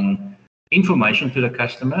providing information to the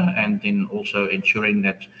customer and then also ensuring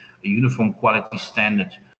that a uniform quality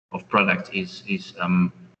standard of product is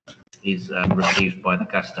received by the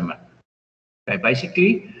customer. Okay,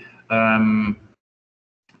 basically,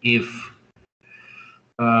 if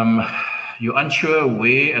you're unsure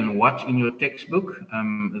where and what in your textbook,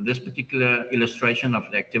 this particular illustration of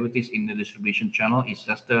the activities in the distribution channel is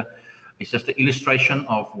just an illustration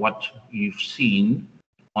of what you've seen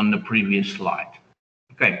on the previous slide.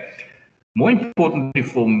 Okay. More importantly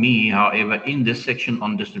for me, however, in this section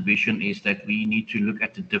on distribution is that we need to look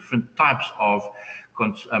at the different types of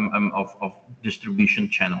distribution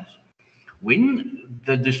channels. When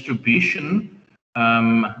the distribution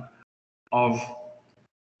of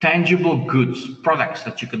tangible goods, products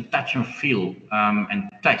that you can touch and feel and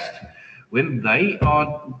taste, when they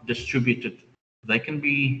are distributed,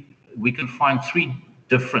 we can find three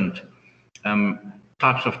different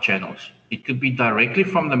types of channels. It could be directly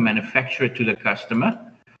from the manufacturer to the customer.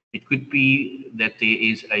 It could be that there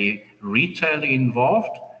is a retailer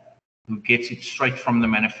involved who gets it straight from the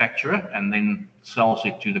manufacturer and then sells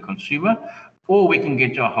it to the consumer. Or we can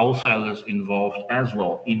get our wholesalers involved as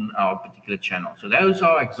well in our particular channel. So those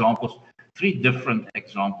are examples, three different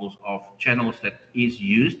examples of channels that is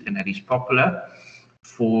used and that is popular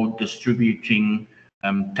for distributing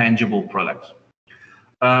tangible products.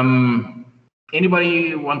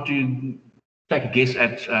 Anybody want to take a guess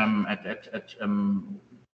at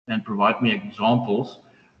and provide me examples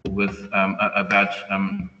with about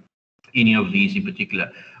any of these in particular?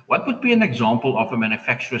 What would be an example of a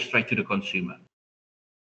manufacturer straight to the consumer?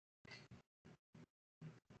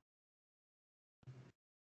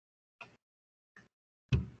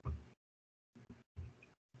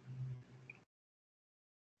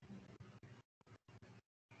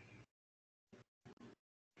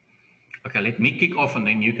 Okay, let me kick off and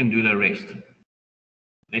then you can do the rest.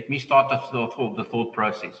 Let me start the thought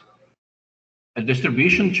process. A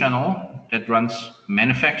distribution channel that runs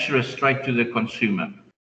manufacturer straight to the consumer.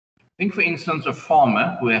 Think, for instance, a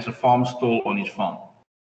farmer who has a farm stall on his farm.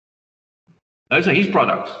 Those are his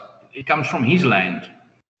products. It comes from his land.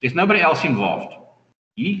 There's nobody else involved.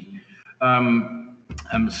 He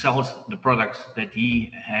sells the products that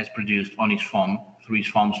he has produced on his farm through his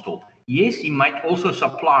farm stall. Yes, he might also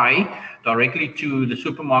supply directly to the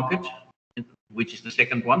supermarket, which is the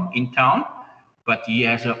second one in town, but he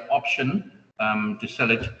has an option to sell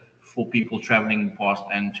it for people traveling past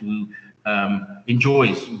and who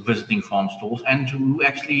enjoys visiting farm stalls and who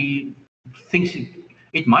actually thinks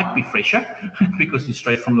it might be fresher because it's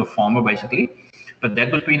straight from the farmer basically. But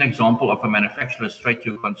that would be an example of a manufacturer straight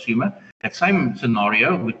to a consumer. That same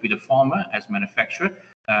scenario would be the farmer as manufacturer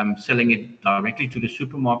selling it directly to the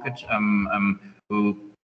supermarket who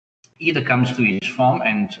either comes to his farm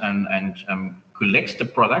and collects the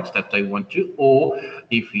products that they want to, or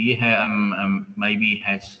if he maybe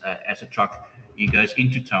has as a truck, he goes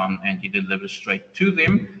into town and he delivers straight to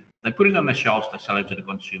them. They put it on the shelves, they sell it to the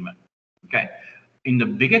consumer. Okay. In the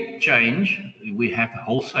bigger change, we have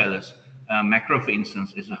wholesalers. Macro, for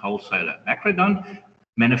instance, is a wholesaler. Macro don't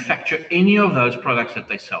manufacture any of those products that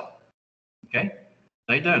they sell. Okay,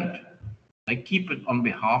 they don't. They keep it on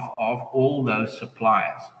behalf of all those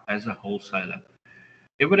suppliers as a wholesaler.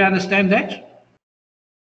 Everybody understand that?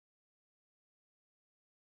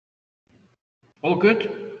 All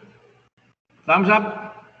good? Thumbs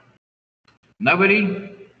up?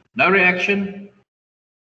 Nobody? No reaction?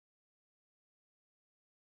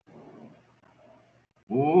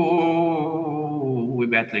 Oh, we're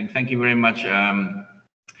battling. Thank you very much. Jan,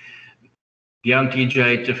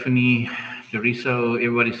 TJ, Tiffany, Teresa,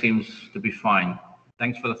 everybody seems to be fine.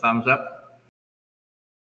 Thanks for the thumbs up.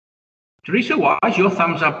 Teresa, why is your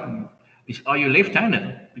thumbs up? Are you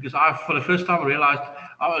left-handed? Because I, for the first time, realized,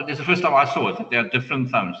 there's the first time I saw it, that there are different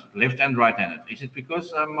thumbs, left and right-handed. Is it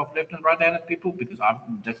because of left and right-handed people? Because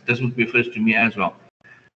this would be first to me as well.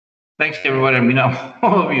 Thanks, everybody. I mean,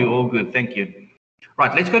 all of you, all good. Thank you.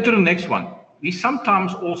 Right, let's go to the next one. We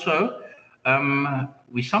sometimes also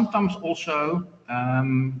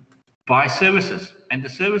buy services, and the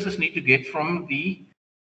services need to get from the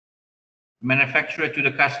manufacturer to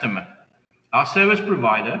the customer. Our service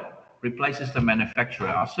provider replaces the manufacturer.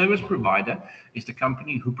 Our service provider is the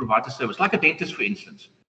company who provides the service, like a dentist, for instance.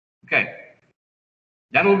 Okay,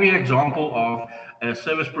 that will be an example of a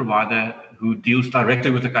service provider who deals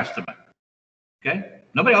directly with the customer. Okay,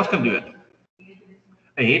 nobody else can do it.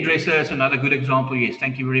 A hairdresser is another good example. Yes,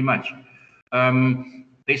 thank you very much.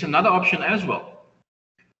 There's another option as well.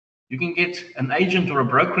 You can get an agent or a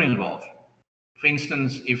broker involved. For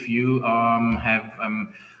instance, if you have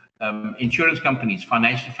insurance companies,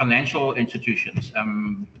 financial institutions,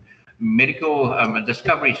 medical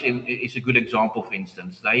Discovery is a good example. For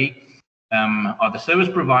instance, they are the service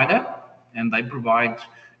provider and they provide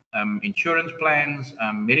insurance plans,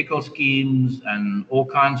 medical schemes, and all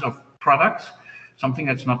kinds of products. something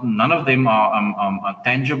that's not, none of them are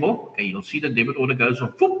tangible. Okay, you'll see the debit order goes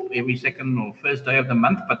off whoop, every second or first day of the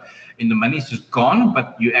month, but in the money's just gone,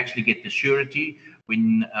 but you actually get the surety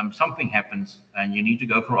when something happens and you need to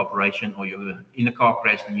go for operation, or you're in a car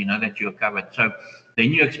crash and you know that you're covered. So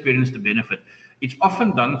then you experience the benefit. It's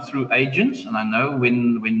often done through agents, and I know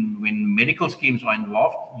when medical schemes are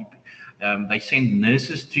involved, they send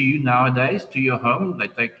nurses to you nowadays, to your home. They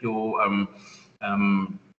take your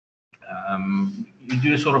you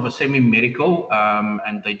do a sort of a semi-medical,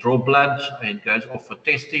 and they draw blood. It goes off for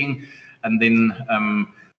testing, and then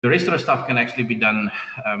the rest of the stuff can actually be done.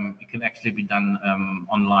 It can actually be done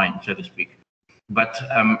online, so to speak. But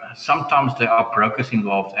sometimes there are brokers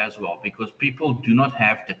involved as well, because people do not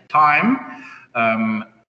have the time. And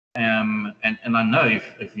I know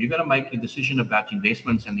if you're going to make a decision about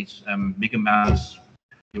investments and it's big amounts,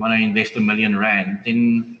 you want to invest R1 million,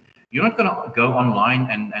 then you're not going to go online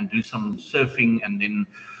and do some surfing and then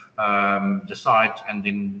decide and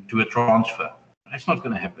then do a transfer. That's not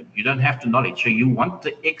going to happen. You don't have the knowledge. So you want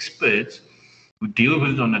the experts who deal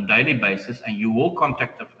with it on a daily basis, and you will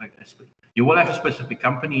contact you will have a specific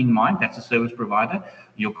company in mind. That's a service provider.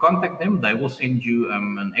 You'll contact them. They will send you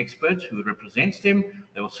an expert who represents them.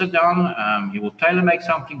 They will sit down. You will tailor make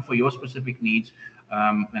something for your specific needs,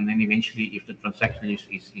 and then eventually, if the transaction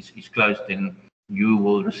is closed, then you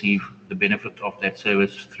will receive the benefit of that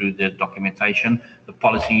service through the documentation, the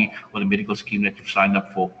policy, or the medical scheme that you've signed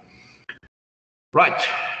up for. Right.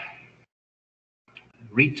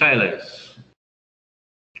 Retailers.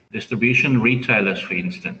 Distribution retailers, for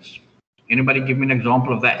instance. Anybody give me an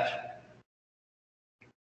example of that?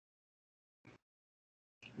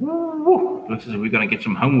 Woo, looks as if we're going to get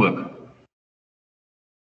some homework.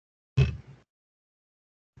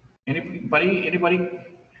 Anybody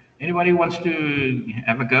wants to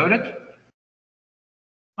have a go at it?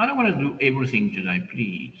 I don't want to do everything today,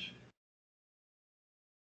 please.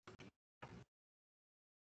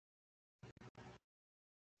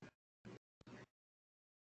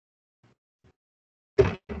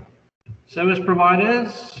 Service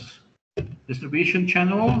providers, distribution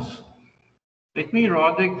channels. Let me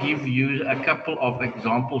rather give you a couple of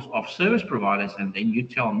examples of service providers, and then you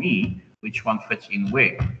tell me which one fits in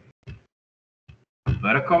where.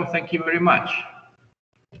 Vodacom, thank you very much.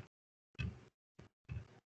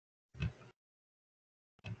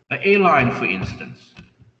 The airline, for instance,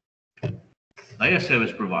 they're a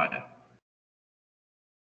service provider.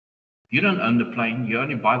 You don't own the plane, you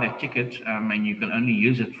only buy that ticket, and you can only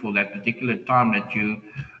use it for that particular time that you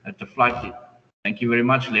at the flight. Thank you very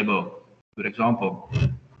much, Lebo. Good example.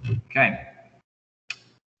 Okay.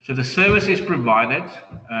 So the service is provided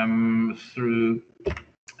through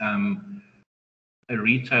a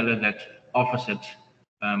retailer that offers it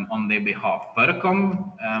on their behalf.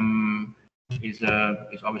 Vodacom is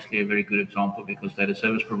obviously a very good example, because they're a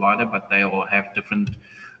service provider, but they all have different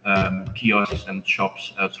kiosks and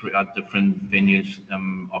shops throughout different venues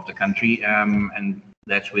of the country, and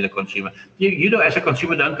that's where the consumer, you know, as a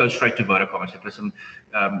consumer, don't go straight to Vodacom and say, listen,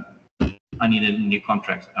 I need a new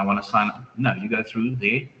contract, I want to sign up. No, you go through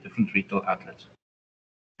their different retail outlets.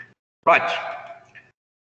 Right.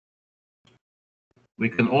 We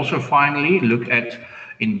can also finally look at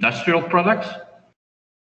industrial products.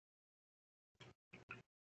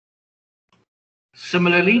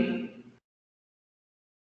 Similarly,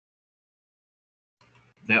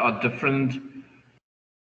 there are different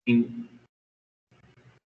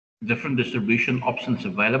distribution options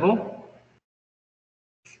available,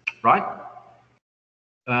 right?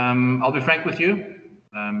 I'll be frank with you.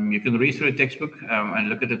 You can read through a textbook and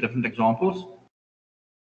look at the different examples.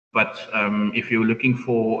 But if you're looking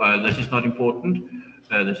for this is not important,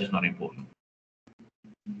 this is not important.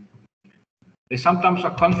 There's sometimes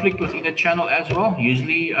a conflict within a channel as well.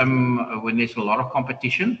 Usually when there's a lot of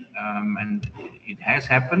competition, and it has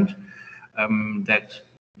happened that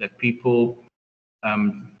people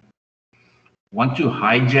want to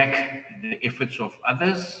hijack the efforts of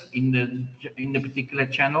others in the particular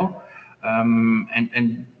channel,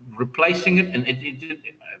 and replacing it, and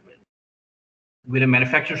where the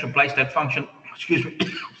manufacturers replace that function. Excuse me,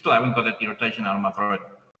 still haven't got that irritation out of my throat.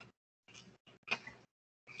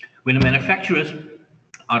 When the manufacturers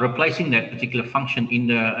are replacing that particular function in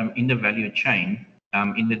the value chain,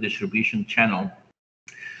 in the distribution channel,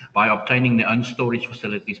 by obtaining their own storage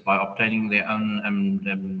facilities, by obtaining their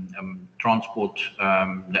own transport,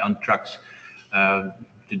 their own trucks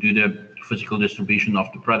to do the physical distribution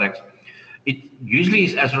of the products, it usually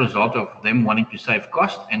is as a result of them wanting to save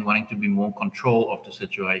cost and wanting to be more in control of the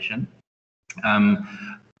situation.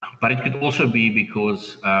 But it could also be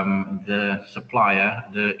because the supplier,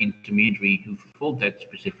 the intermediary who fulfilled that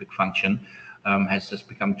specific function, has just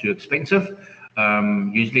become too expensive.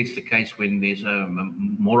 Usually, it's the case when there's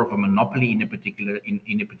more of a monopoly in a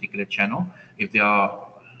particular channel. If there are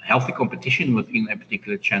healthy competition within a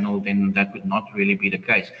particular channel, then that would not really be the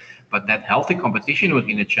case. But that healthy competition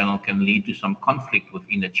within a channel can lead to some conflict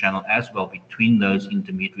within the channel as well between those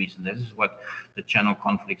intermediaries, and this is what the channel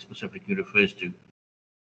conflict specifically refers to.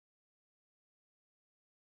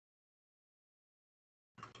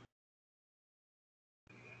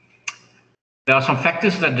 There are some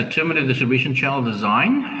factors that determine the distribution channel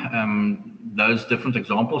design. Those different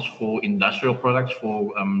examples for industrial products,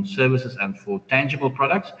 for services, and for tangible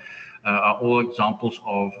products are all examples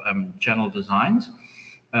of channel designs.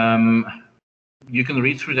 You can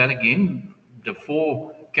read through that again. The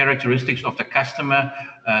 4 characteristics of the customer,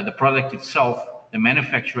 the product itself, the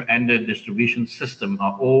manufacturer, and the distribution system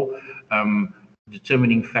are all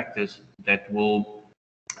determining factors that will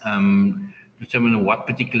determine what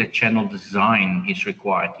particular channel design is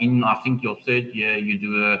required. In, I think, your 3rd year, you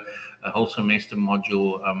do a whole semester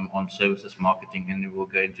module on services marketing, and we'll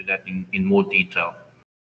go into that in more detail.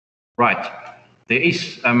 Right. There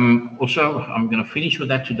is also, I'm going to finish with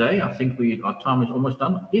that today. I think our time is almost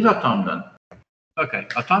done. Is our time done? Okay,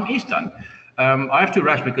 our time is done. I have to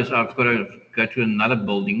rush because I've got to go to another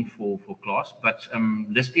building for class, but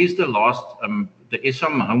this is the last. There is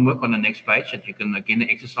some homework on the next page that you can, again,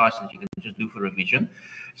 exercise that you can just do for revision.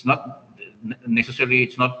 It's not necessarily,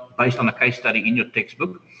 it's not based on a case study in your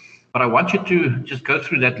textbook, but I want you to just go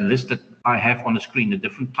through that list that I have on the screen, the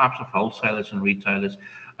different types of wholesalers and retailers,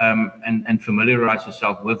 and familiarize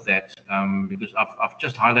yourself with that, because I've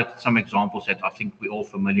just highlighted some examples that I think we're all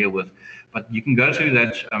familiar with. But you can go through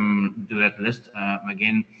that list.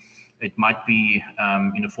 Again, it might be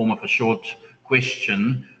in the form of a short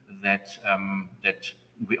question that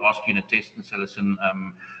we ask you in a test, and so listen,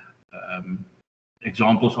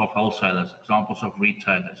 examples of wholesalers, examples of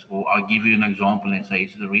retailers, or I'll give you an example and say,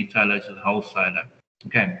 is it a retailer, is it a wholesaler?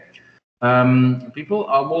 Okay. People,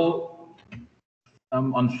 I will,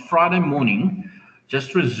 on Friday morning,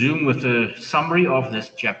 just resume with a summary of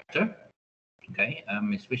this chapter, okay,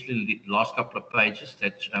 especially the last couple of pages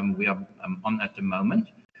that we are on at the moment.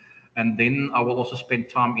 And then I will also spend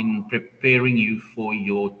time in preparing you for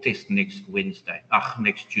your test next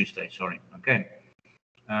Tuesday, sorry, okay.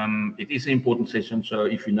 It is an important session, so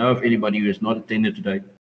if you know of anybody who has not attended today,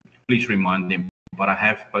 please remind them. But I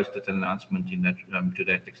have posted an announcement in that to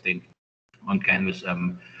that extent on Canvas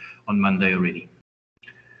on Monday already.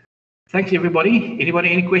 Thanks, everybody.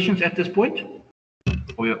 Anybody, any questions at this point?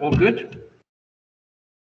 We're all good?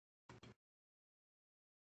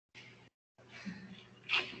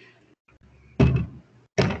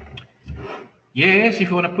 Yes, if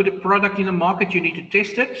you want to put a product in the market, you need to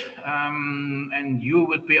test it. And you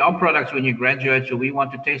would be our products when you graduate, so we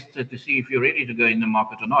want to test it to see if you're ready to go in the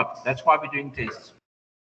market or not. That's why we're doing tests.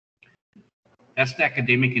 That's the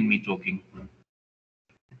academic in me talking.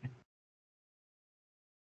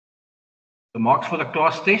 The marks for the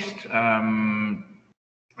class test,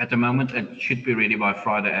 at the moment, it should be ready by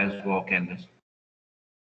Friday as well, Candace.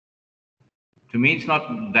 To me, it's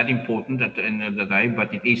not that important at the end of the day,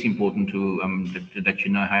 but it is important to that you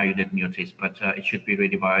know how you did in your test. But it should be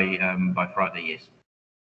ready by Friday, yes.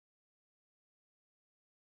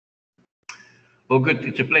 Well, good.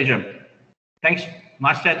 It's a pleasure. Thanks.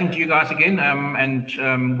 Nice chatting to you guys again.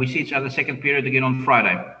 And we see each other second period again on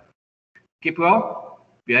Friday. Keep well,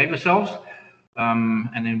 behave yourselves,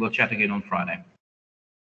 and then we'll chat again on Friday.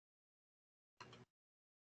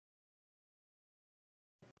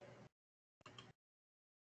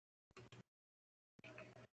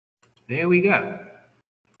 There we go.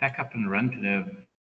 Back up and run to the